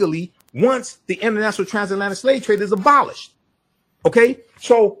illegally once the international transatlantic slave trade is abolished. OK,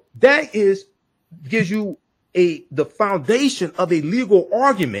 so that gives you the foundation of a legal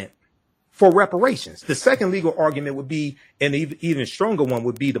argument for reparations. The second legal argument would be, and even stronger one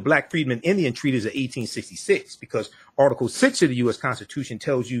would be, the Black Freedmen Indian Treaties of 1866, because Article 6 of the U.S. Constitution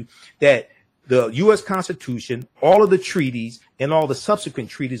tells you that the U.S. Constitution, all of the treaties, and all the subsequent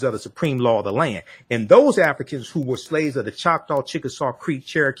treaties are the supreme law of the land. And those Africans who were slaves of the Choctaw, Chickasaw, Creek,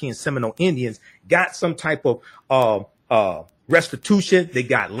 Cherokee, and Seminole Indians got some type of restitution. They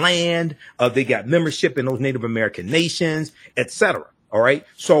got land. They got membership in those Native American nations, etc. All right.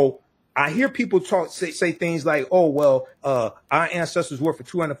 So I hear people say things like, oh, well, our ancestors worked for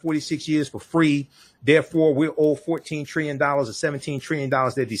 246 years for free. Therefore, we're owed $14 trillion or $17 trillion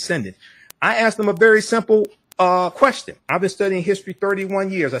their descendants. I asked them a very simple question. I've been studying history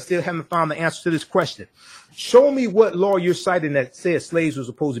 31 years. I still haven't found the answer to this question. Show me what law you're citing that says slaves were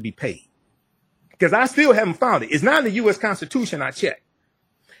supposed to be paid. Because I still haven't found it. It's not in the U.S. Constitution. I checked.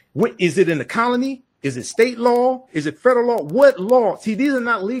 Is it in the colony? Is it state law? Is it federal law? What law? See, these are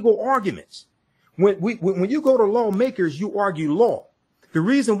not legal arguments. When you go to lawmakers, you argue law. The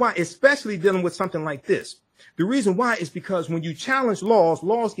reason why, especially dealing with something like this, the reason why is because when you challenge laws,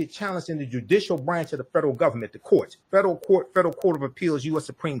 laws get challenged in the judicial branch of the federal government, the courts, federal court of appeals, U.S.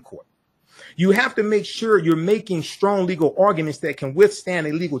 Supreme Court. You have to make sure you're making strong legal arguments that can withstand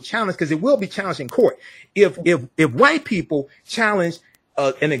a legal challenge, because it will be challenged in court. If white people challenge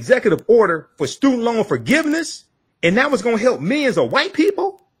an executive order for student loan forgiveness, and that was going to help millions of white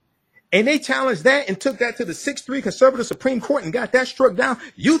people, and they challenged that and took that to the 6-3 conservative Supreme Court and got that struck down,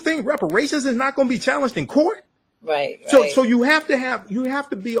 you think reparations is not going to be challenged in court? Right. So you have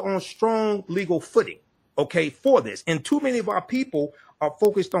to be on strong legal footing, okay, for this. And too many of our people are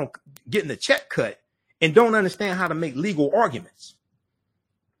focused on getting the check cut and don't understand how to make legal arguments.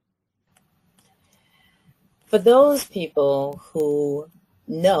 For those people who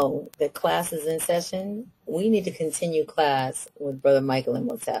know that class is in session, we need to continue class with Brother Michael and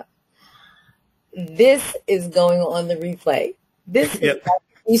Motep. This is going on the replay. This is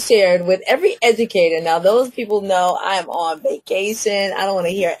be shared with every educator. Now, those people know I am on vacation. I don't want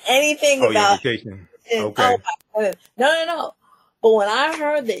to hear anything about vacation. Okay. No. But when I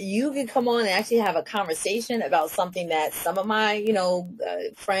heard that you could come on and actually have a conversation about something that some of my,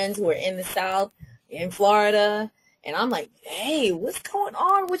 friends who are in the South, in Florida, and I'm like, hey, what's going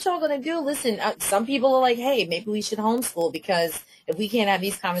on? What y'all going to do? Listen, some people are like, hey, maybe we should homeschool, because if we can't have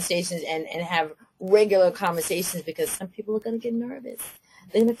these conversations and have regular conversations, because some people are going to get nervous.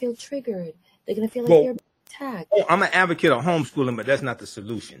 They're going to feel triggered. They're going to feel like they're attacked. I'm an advocate of homeschooling, but that's not the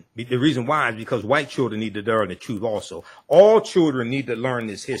solution. The reason why is because white children need to learn the truth also. All children need to learn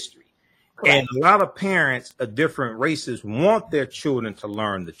this history. Correct. And a lot of parents of different races want their children to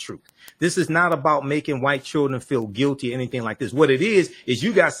learn the truth. This is not about making white children feel guilty or anything like this. What it is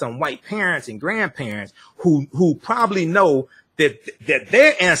you got some white parents and grandparents who probably know that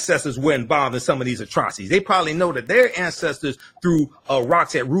their ancestors were involved in some of these atrocities. They probably know that their ancestors threw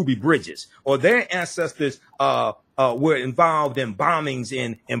rocks at Ruby Bridges, or their ancestors were involved in bombings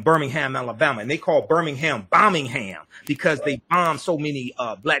in Birmingham, Alabama. And they call Birmingham Bombingham because they bombed so many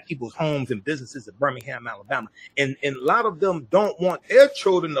black people's homes and businesses in Birmingham, Alabama. And a lot of them don't want their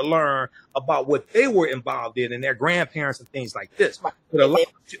children to learn about what they were involved in and their grandparents and things like this. The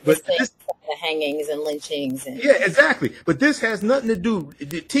hangings and lynchings. Yeah, exactly. But this has nothing to do.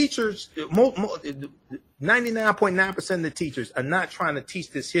 The teachers, 99.9% of the teachers are not trying to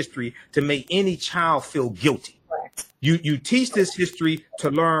teach this history to make any child feel guilty. Correct. You teach this history to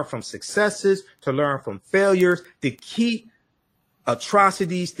learn from successes, to learn from failures, to keep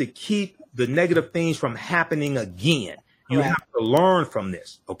atrocities, to keep the negative things from happening again. You have to learn from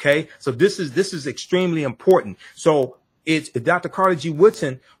this. Okay. So this is extremely important. So it's Dr. Carter G.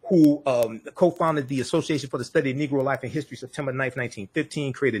 Woodson, who co-founded the Association for the Study of Negro Life and History, September 9th,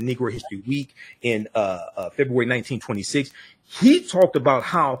 1915, created Negro History Week in February 1926. He talked about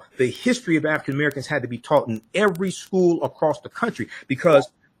how the history of African Americans had to be taught in every school across the country, because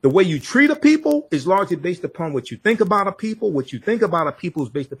the way you treat a people is largely based upon what you think about a people. What you think about a people is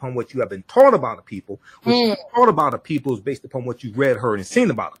based upon what you have been taught about a people. What you taught about a people is based upon what you read, heard, and seen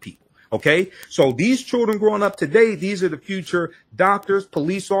about a people. Okay, so these children growing up today, these are the future doctors,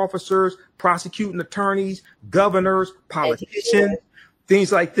 police officers, prosecuting attorneys, governors, politicians,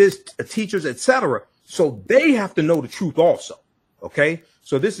 things like this, teachers, etc. So they have to know the truth also. Okay,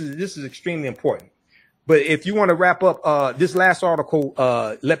 so this is extremely important. But if you want to wrap up this last article,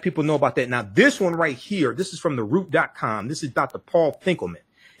 let people know about that. Now, this one right here, this is from theroot.com. This is Dr. Paul Finkelman.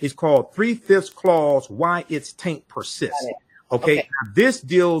 It's called 3/5 Clause, Why Its Taint Persists. Okay. Now, this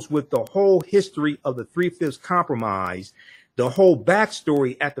deals with the whole history of the 3/5 Compromise, the whole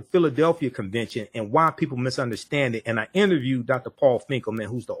backstory at the Philadelphia Convention, and why people misunderstand it. And I interviewed Dr. Paul Finkelman,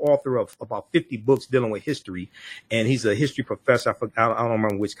 who's the author of about 50 books dealing with history, and he's a history professor. I don't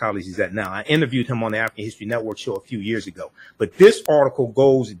remember which college he's at now. I interviewed him on the African History Network show a few years ago. But this article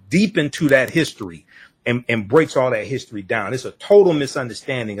goes deep into that history and breaks all that history down. It's a total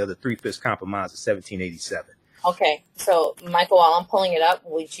misunderstanding of the 3/5 Compromise of 1787. Okay, so Michael, while I'm pulling it up,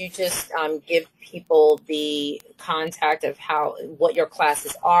 would you just give people the contact of what your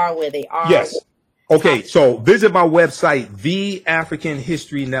classes are, where they are? Yes. Okay, so visit my website,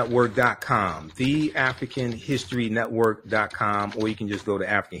 theafricanhistorynetwork.com, theafricanhistorynetwork.com, or you can just go to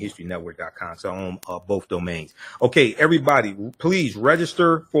africanhistorynetwork.com. So I own both domains. Okay, everybody, please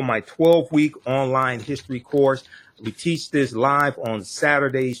register for my 12-week online history course. We teach this live on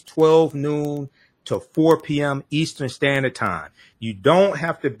Saturdays, 12 noon to 4 p.m. Eastern Standard Time. You don't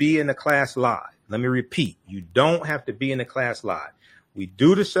have to be in the class live. Let me repeat. You don't have to be in the class live. We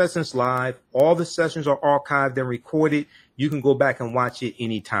do the sessions live. All the sessions are archived and recorded. You can go back and watch it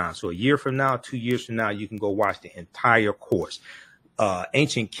anytime. So a year from now, 2 years from now, you can go watch the entire course.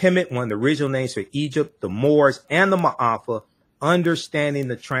 Ancient Kemet, one of the original names for Egypt, the Moors, and the Ma'afa, understanding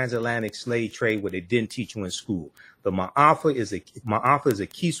the transatlantic slave trade, what they didn't teach you in school. The Ma'afa is a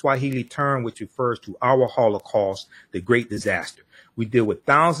Kiswahili term which refers to our Holocaust, the Great Disaster. We deal with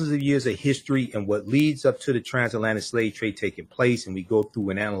thousands of years of history and what leads up to the transatlantic slave trade taking place, and we go through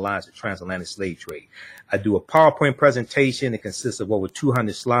and analyze the transatlantic slave trade. I do a PowerPoint presentation. It consists of over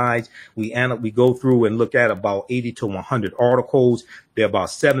 200 slides. We go through and look at about 80 to 100 articles. There are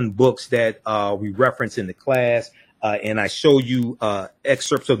about 7 books that we reference in the class. And I show you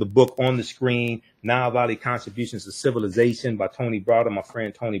excerpts of the book on the screen. Nile Valley Contributions to Civilization by Tony Browder. My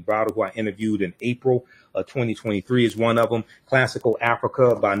friend Tony Browder, who I interviewed in April 2023, is one of them. Classical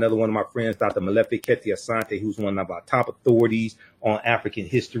Africa by another one of my friends, Dr. Malefi Keti Asante, who's one of our top authorities on African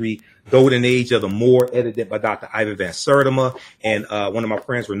history. Golden Age of the Moor, edited by Dr. Ivan Van Sertima. And one of my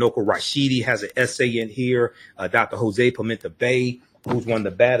friends, Renoko Rashidi, has an essay in here. Dr. Jose Pimenta Bay, who's one of the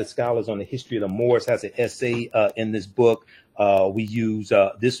baddest scholars on the history of the Moors, has an essay in this book. We use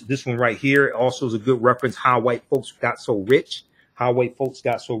this one right here. Also is a good reference, How White Folks Got So Rich. How White Folks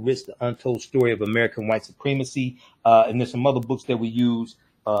Got So Rich, the Untold Story of American White Supremacy. And there's some other books that we use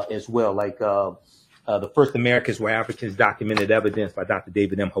as well, like The First Americans Where Africans Documented Evidence by Dr.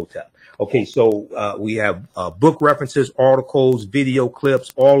 David M. Hotep. Okay, so we have book references, articles, video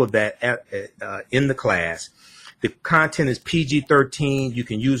clips, all of that in the class. The content is PG-13. You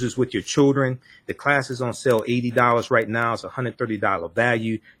can use this with your children. The class is on sale $80 right now. It's $130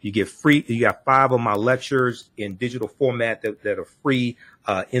 value. You get free. You got 5 of my lectures in digital format that are free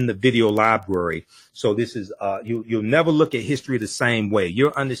in the video library. So this is you'll never look at history the same way.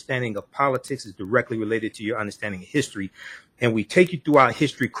 Your understanding of politics is directly related to your understanding of history, and we take you through our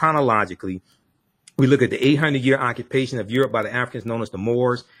history chronologically. We look at the 800-year occupation of Europe by the Africans known as the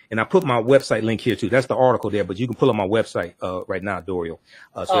Moors. And I put my website link here, too. That's the article there, but you can pull up my website right now, Doriel,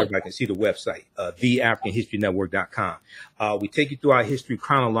 so everybody can see the website, theafricanhistorynetwork.com. We take you through our history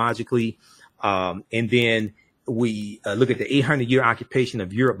chronologically, and then we look at the 800-year occupation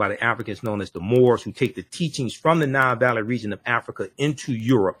of Europe by the Africans known as the Moors, who take the teachings from the Nile Valley region of Africa into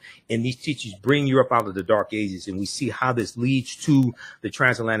Europe. And these teachings bring Europe out of the Dark Ages. And we see how this leads to the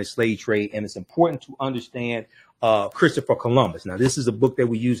transatlantic slave trade. And it's important to understand Christopher Columbus. Now, this is a book that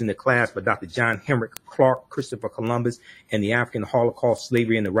we use in the class by Dr. John Henrik Clark, Christopher Columbus and the African Holocaust,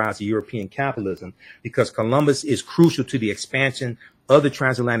 Slavery, and the Rise of European Capitalism, because Columbus is crucial to the expansion of the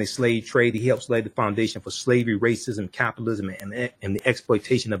transatlantic slave trade. He helps lay the foundation for slavery, racism, capitalism, and the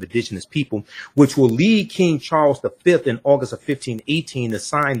exploitation of indigenous people, which will lead King Charles V in August of 1518 to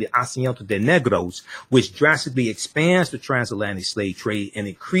sign the Asiento de Negros, which drastically expands the transatlantic slave trade and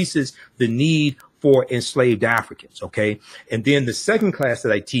increases the need for enslaved Africans. Okay. And then the second class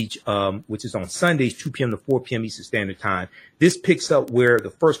that I teach, which is on Sundays, 2 p.m. to 4 p.m. Eastern Standard Time, this picks up where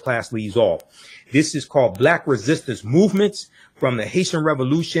the first class leaves off. This is called Black Resistance Movements from the Haitian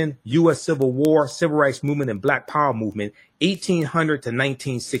Revolution, U.S. Civil War, Civil Rights Movement, and Black Power Movement, 1800 to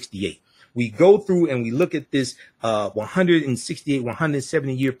 1968. We go through and we look at this 168,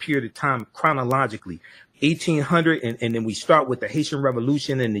 170 year period of time chronologically. 1800, and then we start with the Haitian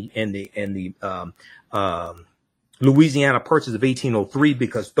Revolution and the Louisiana Purchase of 1803,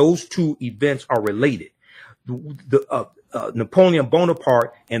 because those two events are related. Napoleon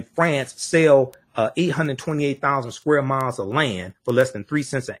Bonaparte and France sell 828,000 square miles of land for less than 3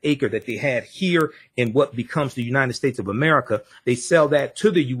 cents an acre that they had here in what becomes the United States of America. They sell that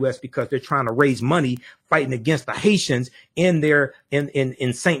to the U.S. because they're trying to raise money fighting against the Haitians in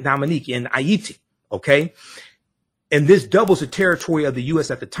Saint Dominique in Haiti. Okay. And this doubles the territory of the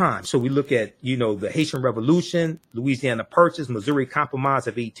U.S. at the time. So we look at, the Haitian Revolution, Louisiana Purchase, Missouri Compromise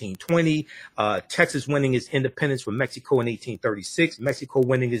of 1820, Texas winning its independence from Mexico in 1836, Mexico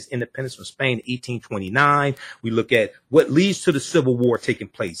winning its independence from Spain in 1829. We look at what leads to the Civil War taking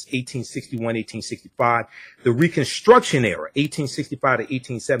place, 1861, 1865, the Reconstruction era, 1865 to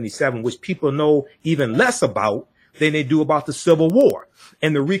 1877, which people know even less about than they do about the Civil War,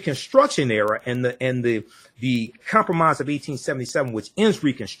 and the Reconstruction era and the Compromise of 1877, which ends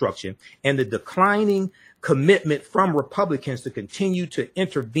Reconstruction, and the declining commitment from Republicans to continue to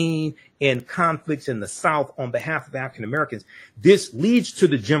intervene in conflicts in the South on behalf of African Americans. This leads to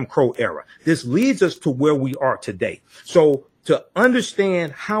the Jim Crow era. This leads us to where we are today. So To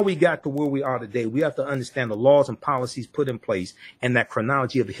understand how we got to where we are today, we have to understand the laws and policies put in place and that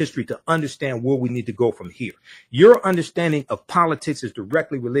chronology of history to understand where we need to go from here. Your understanding of politics is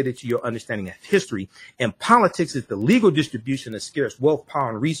directly related to your understanding of history, and politics is the legal distribution of scarce wealth, power,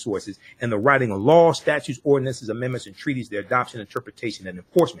 and resources, and the writing of laws, statutes, ordinances, amendments, and treaties, their adoption, interpretation, and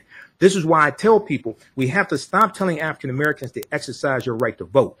enforcement. This is why I tell people we have to stop telling African Americans to exercise your right to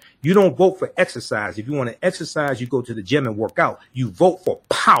vote. You don't vote for exercise. If you want to exercise, you go to the gym and work out. You vote for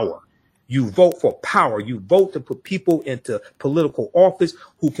power. You vote for power. You vote to put people into political office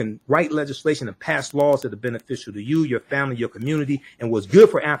who can write legislation and pass laws that are beneficial to you, your family, your community. And what's good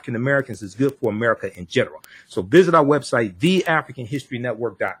for African Americans is good for America in general. So visit our website,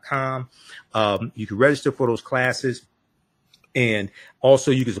 theafricanhistorynetwork.com. You can register for those classes. And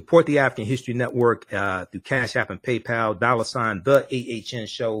also you can support the African History Network through Cash App and PayPal, $ the AHN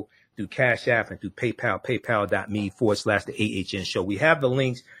show, through Cash App and through PayPal, paypal.me/the AHN show. We have the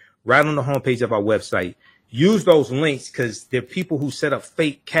links right on the homepage of our website. Use those links because there are people who set up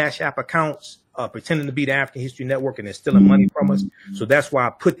fake Cash App accounts pretending to be the African History Network, and they're stealing money from us. So that's why I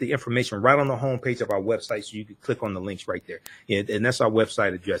put the information right on the homepage of our website so you can click on the links right there. And that's our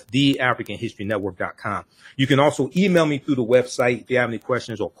website address, theafricanhistorynetwork.com. You can also email me through the website if you have any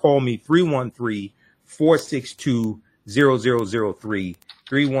questions, or call me 313-462-0003.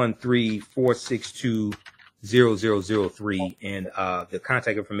 313-462-0003, and the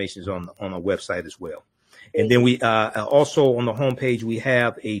contact information is on our website as well. And then we also on the homepage we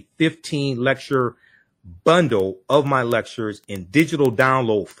have a 15 lecture bundle of my lectures in digital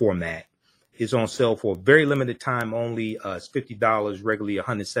download format. It's on sale for a very limited time only. It's $50, regularly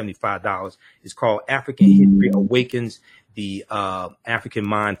 $175. It's called African History Awakens the African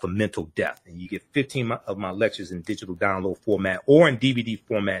Mind for Mental Death. And you get 15 of my lectures in digital download format or in DVD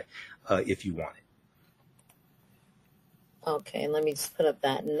format if you want it. Okay, let me just put up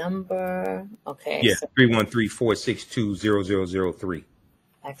that number. Okay. Yeah, 313-462-0003.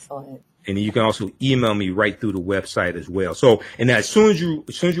 Excellent. And you can also email me right through the website as well. So, and as soon as you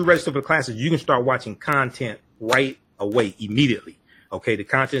register for the classes, you can start watching content right away, immediately. Okay, the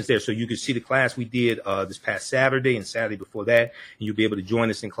content's there, so you can see the class we did this past Saturday and Saturday before that, and you'll be able to join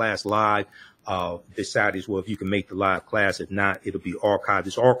us in class live this Saturday as well if you can make the live class. If not, it'll be archived.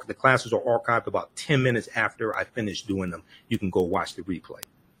 The classes are archived about 10 minutes after I finish doing them. You can go watch the replay.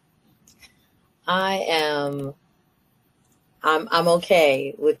 I'm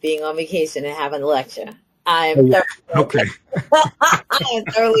okay with being on vacation and having a lecture. I'm okay. I am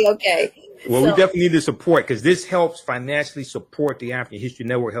thoroughly okay. Well, we definitely need the support because this helps financially support the African History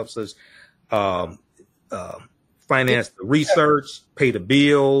Network, helps us finance the research, pay the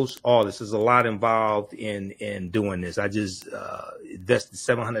bills, all this. There's a lot involved in doing this. I just invested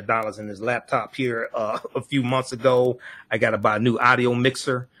 $700 in this laptop here a few months ago. I got to buy a new audio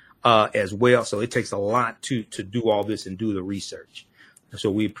mixer as well. So it takes a lot to do all this and do the research.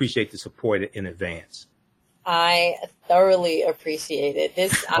 So we appreciate the support in advance. I thoroughly appreciate it.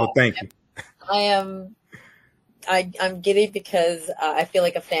 Thank you. I'm giddy because I feel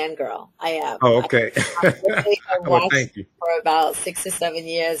like a fangirl. I am. Oh, okay. I watched thank you. for about 6 or 7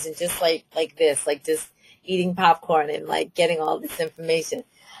 years, and just like this, like just eating popcorn and like getting all this information.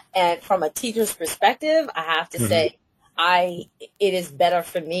 And from a teacher's perspective, I have to say, it is better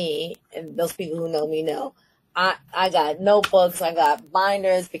for me, and those people who know me know, I got notebooks, I got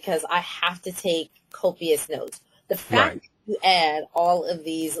binders because I have to take copious notes. The fact that you add all of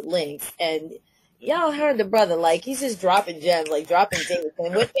these links, and y'all heard the brother, like he's just dropping gems, like dropping things.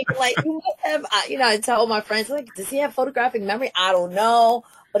 And we're thinking like, you must have, I tell my friends, like, does he have photographic memory? I don't know,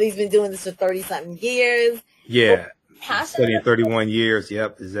 but he's been doing this for 30-something years. Yeah. Studying 31 years.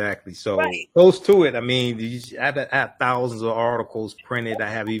 Yep, exactly. So close to it. I mean, I have thousands of articles printed. I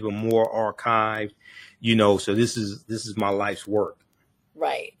have even more archived, so this is my life's work.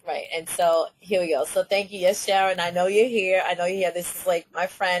 Right. And so here we go. So thank you. Yes, Sharon, I know you're here. This is like my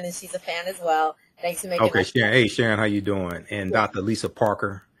friend, and she's a fan as well. Thanks for making Okay, Sharon. Hey, Sharon, how you doing? And Dr. Lisa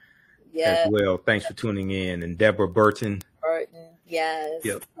Parker as well. Thanks for tuning in. And Deborah Burton. Yes.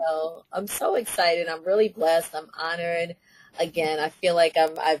 Yep. So I'm so excited. I'm really blessed. I'm honored. Again, I feel like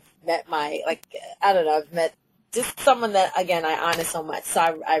I've met I've met just someone that, again, I honor so much.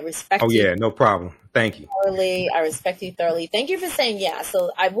 So I respect you. Oh, yeah, no problem. Thank you. Thoroughly. I respect you thoroughly. Thank you for saying yeah.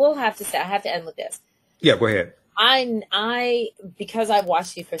 So I will have to say, I have to end with this. Yeah, go ahead. Because I've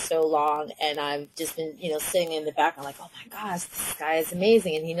watched you for so long, and I've just been, sitting in the back, I'm like, oh my gosh, this guy is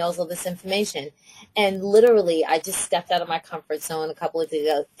amazing, and he knows all this information. And literally, I just stepped out of my comfort zone a couple of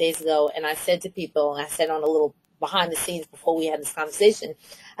days ago, and I said to people, and I said on a little behind the scenes before we had this conversation,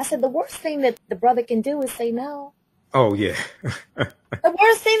 I said, the worst thing that the brother can do is say no. Oh yeah. The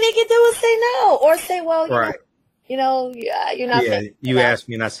worst thing they can do is say no, or say, well, Right. you're not. Yeah. You asked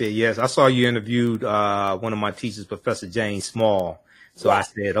me, and I said yes. I saw you interviewed one of my teachers, Professor Jane Small. So I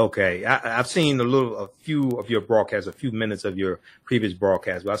said, okay. I've seen a few of your broadcasts, a few minutes of your previous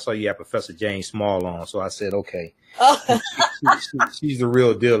broadcast, but I saw you had Professor Jane Small on. So I said, okay, she's the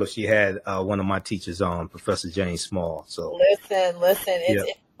real deal. If she had one of my teachers on, Professor Jane Small. So listen, it's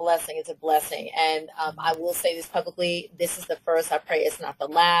a blessing. It's a blessing, and I will say this publicly: this is the first. I pray it's not the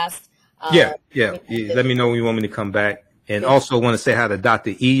last. Yeah. Let me know when you want me to come back, and also want to say hi to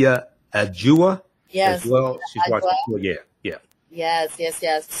Dr. Iya Ajua as well. She's watching. Yeah.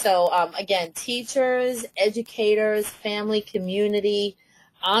 Yes. So, again, teachers, educators, family, community,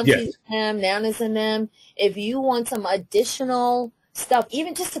 aunties and them, nanas and them. If you want some additional stuff,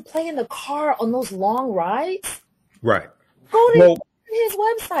 even just to play in the car on those long rides, right? Go to his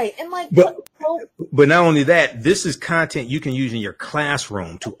website and But not only that, this is content you can use in your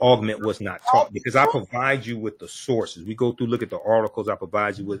classroom to augment what's not taught, because I provide you with the sources. We go through, look at the articles. I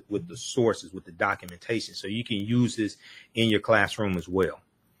provide you with the sources, with the documentation, so you can use this in your classroom as well.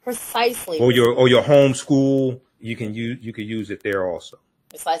 Precisely. Or your homeschool, you can use it there also.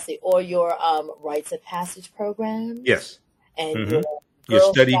 Precisely. Or your rites of passage program. Yes. And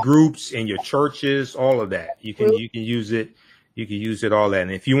your study groups and your churches, all of that. You can use it. You can use it all that.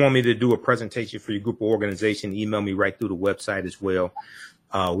 And if you want me to do a presentation for your group or organization, email me right through the website as well.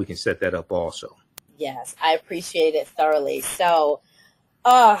 We can set that up also. Yes, I appreciate it thoroughly. So,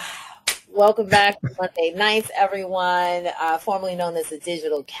 welcome back to Monday Nights, everyone. Formerly known as the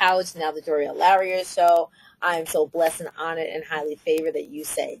Digital Couch, now the Doria Laria Show. I am so blessed and honored and highly favored that you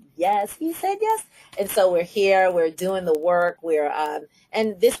said yes. He said yes. And so we're here. We're doing the work.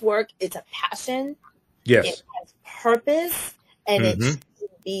 And this work, it's a passion. Yes. It has purpose. And it should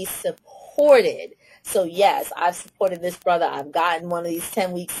be supported. So yes, I've supported this brother. I've gotten one of these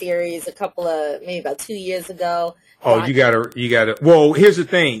 10-week series maybe about 2 years ago. Oh, you gotta. Well, here's the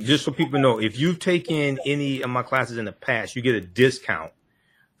thing, just so people know, if you've taken any of my classes in the past, you get a discount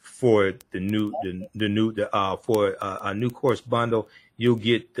for a new course bundle. You'll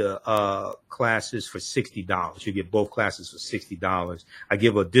get the classes for $60. You get both classes for $60. I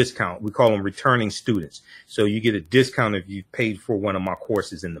give a discount. We call them returning students. So you get a discount if you paid for one of my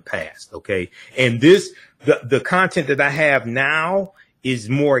courses in the past. Okay. And the content that I have now is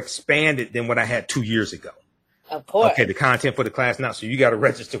more expanded than what I had 2 years ago. Of course. Okay, the content for the class now. So you got to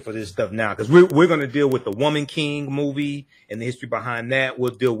register for this stuff now, because we're going to deal with the Woman King movie and the history behind that.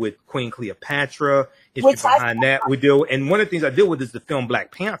 We'll deal with Queen Cleopatra, history behind that. And one of the things I deal with is the film Black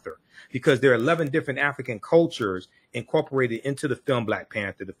Panther, because there are 11 different African cultures incorporated into the film Black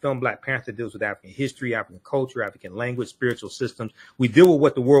Panther. The film Black Panther deals with African history, African culture, African language, spiritual systems. We deal with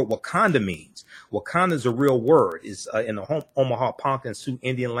what the word Wakanda means. Wakanda is a real word. It's in the Omaha, Ponca, and Sioux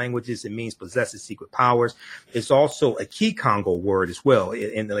Indian languages. It means possesses secret powers. It's also a Kikongo word as well.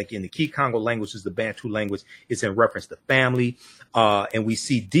 In the Kikongo language is the Bantu language. It's in reference to family. And we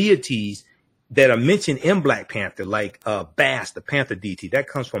see deities that are mentioned in Black Panther, like Bast, the Panther deity. That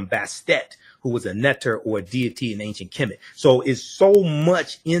comes from Bastet, who was a neter or a deity in ancient Kemet. So it's so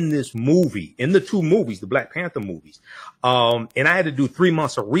much in this movie, in the two movies, the Black Panther movies. And I had to do 3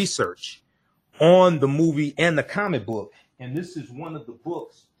 months of research on the movie and the comic book. And this is one of the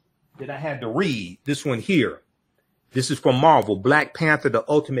books that I had to read. This one here. This is from Marvel, Black Panther, the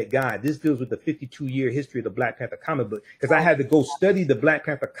Ultimate Guide. This deals with the 52-year history of the Black Panther comic book, because I had to go study the Black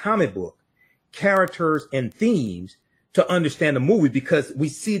Panther comic book, characters and themes, to understand the movie, because we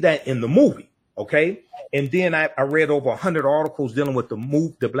see that in the movie. Okay. And then I read over 100 articles dealing with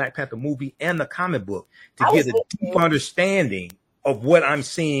the Black Panther movie and the comic book to get a deep understanding of what I'm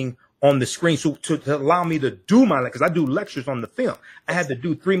seeing on the screen. So to allow me to do because I do lectures on the film, I had to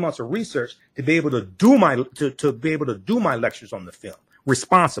do 3 months of research to be able to do my lectures on the film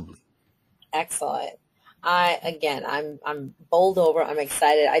responsibly. Excellent. I'm bowled over. I'm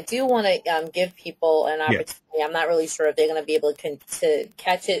excited. I do want to give people an opportunity. Yeah. I'm not really sure if they're going to be able to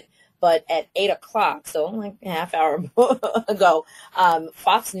catch it, but at 8:00, so like a half hour ago,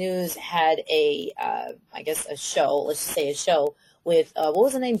 Fox News had a show. Let's just say a show with what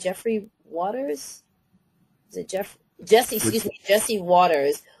was the name? Jeffrey Waters? Is it Jesse? Excuse me, Jesse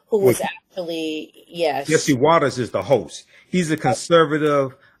Waters, who was actually Jesse Waters is the host. He's a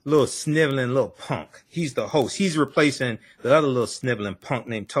conservative, little sniveling little punk. He's the host. He's replacing the other little sniveling punk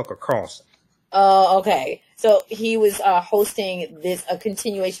named Tucker Carlson. Oh, okay. So he was hosting a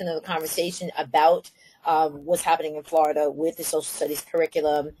continuation of the conversation about what's happening in Florida with the social studies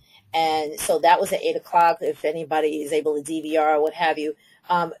curriculum. And so that was at 8:00. If anybody is able to DVR or what have you,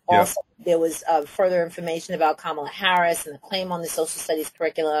 Also, there was further information about Kamala Harris and the claim on the social studies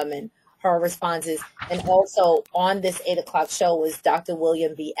curriculum and her responses. And also on this 8 o'clock show was Dr.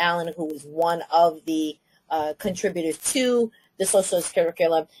 William B. Allen, who was one of the contributors to the social studies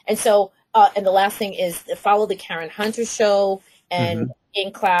curriculum. And so, and the last thing is follow the Karen Hunter show and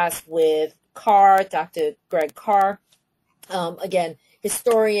in class with Carr, Dr. Greg Carr. Again,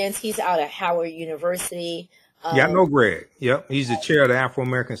 historians. He's out of Howard University. Yeah, I know Greg. Yep. He's the chair of the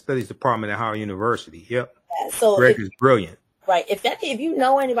Afro-American Studies Department at Howard University. Yep. Yeah, so Greg is brilliant. Right. If you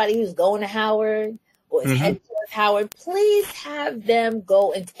know anybody who's going to Howard or is heading towards Howard, please have them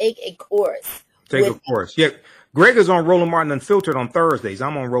go and take a course. Yeah. Greg is on Roland Martin Unfiltered on Thursdays.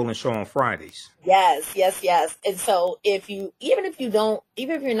 I'm on Roland Show on Fridays. Yes. And so even if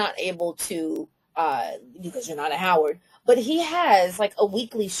you're not able to, because you're not at Howard, but he has like a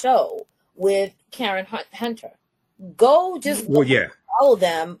weekly show with Karen Hunter. Go follow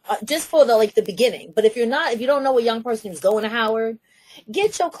them just for the beginning. But if you don't know a young person who's going to Howard,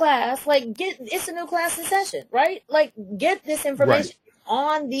 get your class. It's a new class in session, right? Get this information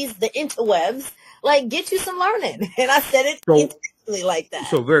on the interwebs. Get you some learning. And I said it intentionally like that.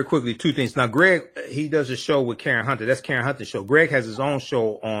 So very quickly, two things. Now, Greg, he does a show with Karen Hunter. That's Karen Hunter's show. Greg has his own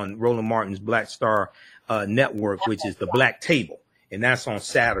show on Roland Martin's Black Star Network, which is the Black Table. And that's on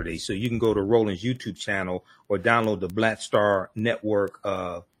Saturday. So you can go to Roland's YouTube channel or download the Black Star Network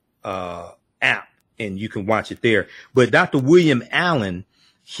app, and you can watch it there. But Dr. William Allen,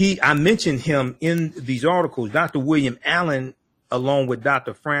 I mentioned him in these articles. Dr. William Allen, along with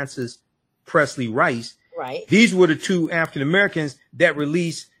Dr. Francis Presley Rice, these were the two African Americans that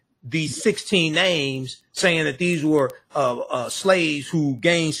released these 16 names, saying that these were slaves who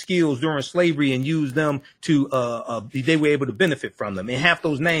gained skills during slavery and used them to they were able to benefit from them. And half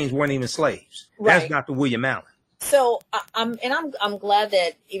those names weren't even slaves. That's Dr. William Allen. So I'm glad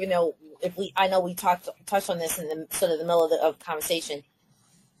that even though I know we touched on this in the sort of the middle of the conversation,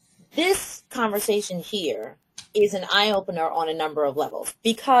 this conversation here is an eye opener on a number of levels,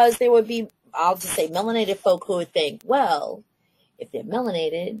 because there would be, I'll just say, melanated folk who would think, well, if they're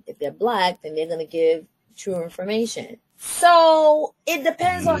melanated, if they're black, then they're going to give true information. So it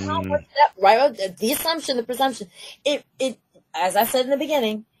depends on how much the assumption, the presumption. It, as I said in the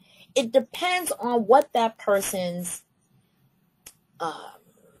beginning, it depends on what that person's,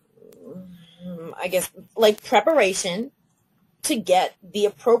 preparation to get the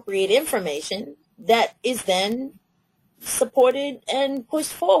appropriate information that is then supported and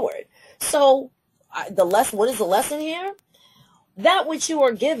pushed forward. So what is the lesson here? That which you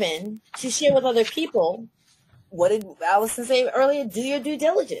are given to share with other people. What did Allison say earlier? Do your due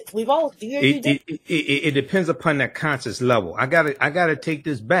diligence. We've all do your due diligence. It depends upon that conscious level. I gotta take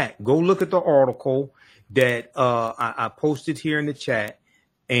this back. Go look at the article that I posted here in the chat.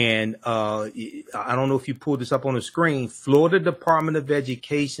 And I don't know if you pulled this up on the screen. Florida Department of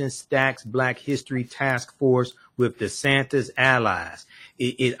Education stacks Black History Task Force with DeSantis allies.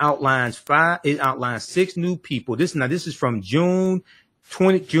 It outlines 6 new people. This is from June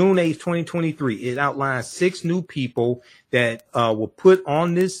 8th, 2023. It outlines 6 new people that were put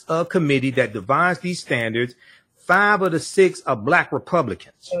on this committee that devised these standards. 5 of the 6 are Black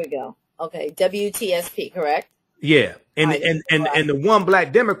Republicans. There we go. Okay, WTSP, correct? Yeah. And the one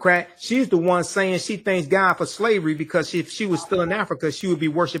Black Democrat, she's the one saying she thanks God for slavery, because if she was still in Africa, she would be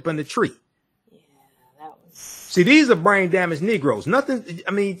worshiping the tree. See, these are brain damaged Negroes. Nothing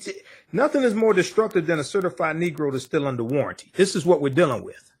is more destructive than a certified Negro that's still under warranty. This is what we're dealing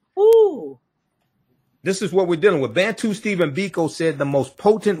with. Ooh. This is what we're dealing with. Bantu Stephen Biko said the most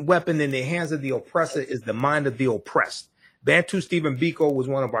potent weapon in the hands of the oppressor is the mind of the oppressed. Bantu Stephen Biko was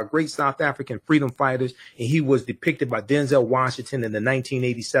one of our great South African freedom fighters, and he was depicted by Denzel Washington in the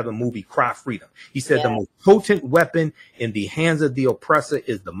 1987 movie Cry Freedom. He said the most potent weapon in the hands of the oppressor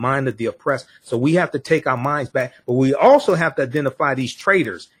is the mind of the oppressed. So we have to take our minds back, but we also have to identify these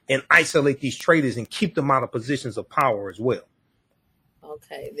traitors and isolate these traitors and keep them out of positions of power as well.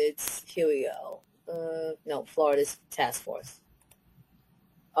 Okay, here we go. No, Florida's task force.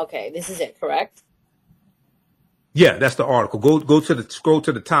 Okay, this is it, correct? Yeah, that's the article. Scroll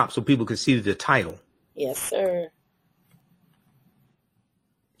to the top so people can see the title. Yes, sir.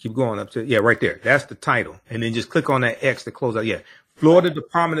 Keep going up to, right there. That's the title. And then just click on that X to close out. Yeah. Florida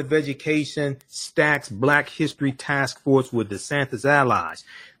Department of Education stacks Black History Task Force with DeSantis allies.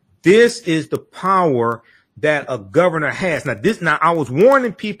 This is the power that a governor has. Now I was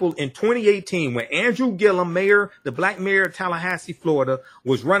warning people in 2018 when Andrew Gillum, the black mayor of Tallahassee, Florida,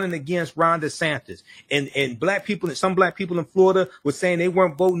 was running against Ron DeSantis, and some black people in Florida were saying they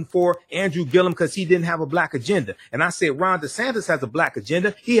weren't voting for Andrew Gillum because he didn't have a black agenda. And I said, Ron DeSantis has a black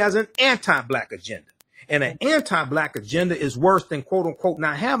agenda. He has an anti-black agenda. And an anti-black agenda is worse than, quote unquote,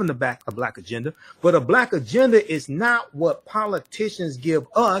 not having a black agenda. But a black agenda is not what politicians give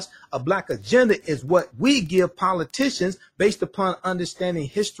us. A black agenda is what we give politicians based upon understanding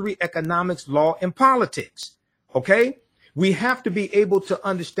history, economics, law, and politics. Okay? We have to be able to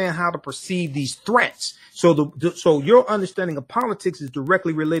understand how to perceive these threats. So your understanding of politics is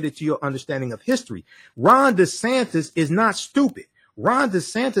directly related to your understanding of history. Ron DeSantis is not stupid. Ron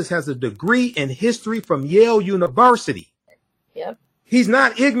DeSantis has a degree in history from Yale University. Yep. He's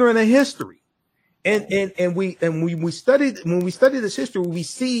not ignorant of history. And when we study this history, we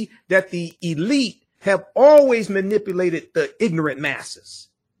see that the elite have always manipulated the ignorant masses.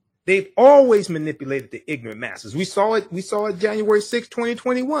 They've always manipulated the ignorant masses. We saw it January 6,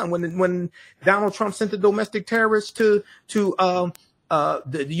 2021, when Donald Trump sent the domestic terrorists to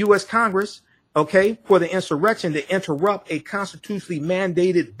the U.S. Congress, okay, for the insurrection to interrupt a constitutionally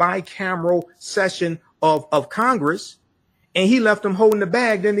mandated bicameral session of Congress, and he left them holding the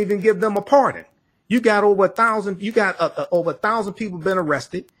bag, didn't even give them a pardon. You got over 1,000 people been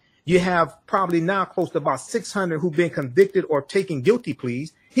arrested. You have probably now close to about 600 who've been convicted or taken guilty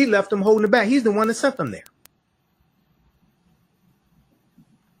pleas. He left them holding the bag. He's the one that sent them there.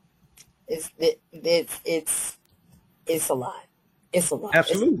 It's a lot. It's a lot.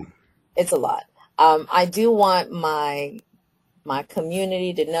 Absolutely. It's a lot. I do want my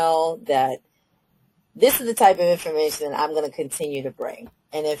community to know that this is the type of information that I'm going to continue to bring.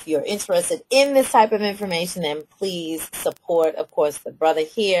 And if you're interested in this type of information, then please support, of course, the brother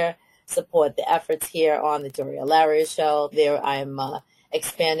here, support the efforts here on the Doria Laria Show. There I'm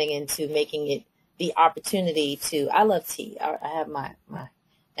expanding into making it the opportunity to, I love tea. I have my,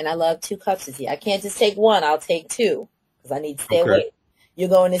 and I love 2 cups of tea. I can't just take one. I'll take 2 because I need to stay awake. You're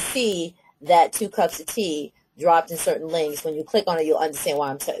going to see that 2 cups of tea dropped in certain links. When you click on it, you'll understand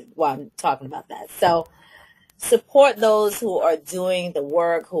why I'm talking about that. So support those who are doing the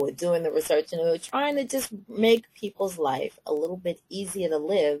work, who are doing the research, and who are trying to just make people's life a little bit easier to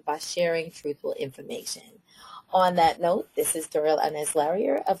live by sharing truthful information. On that note, this is Dorel Inez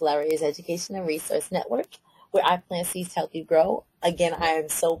Larrier of Larrier's Education and Resource Network, where I plant seeds to help you grow. Again, I am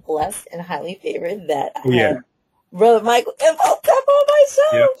so blessed and highly favored that I have Brother Michael Infotep on my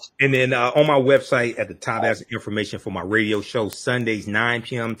show. Yeah. And then on my website at the top, there's information for my radio show, Sundays, 9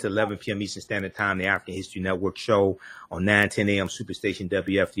 p.m. to 11 p.m. Eastern Standard Time, the African History Network show on 9:10 a.m. Superstation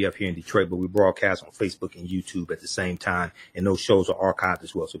WFDF here in Detroit. But we broadcast on Facebook and YouTube at the same time, and those shows are archived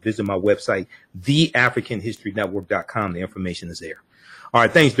as well. So visit my website, theafricanhistorynetwork.com. The information is there. All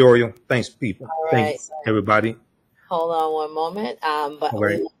right. Thanks, Doriel. Thanks, people. Thanks, everybody. Hold on one moment. But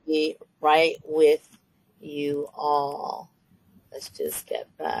we will be right with you all. Let's just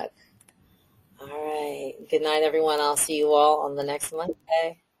get back. All right. Good night, everyone. I'll see you all on the next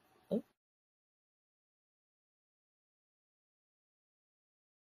Monday.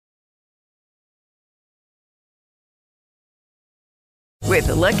 With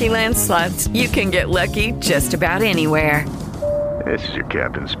the Lucky Land Slots, you can get lucky just about anywhere. This is your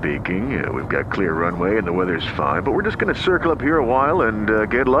captain speaking. We've got clear runway and the weather's fine, but we're just going to circle up here a while and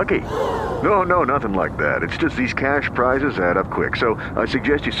get lucky. No, nothing like that. It's just these cash prizes add up quick. So I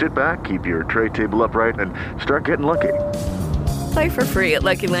suggest you sit back, keep your tray table upright, and start getting lucky. Play for free at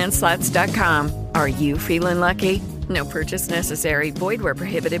LuckyLandSlots.com. Are you feeling lucky? No purchase necessary. Void where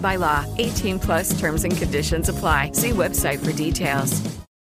prohibited by law. 18+ terms and conditions apply. See website for details.